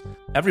hackers,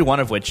 every one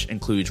of which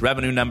includes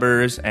revenue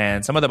numbers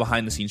and some of the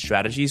behind-the-scenes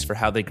strategies for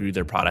how they grew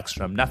their products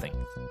from nothing.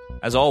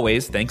 As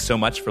always, thanks so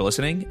much for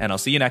listening, and I'll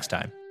see you next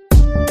time.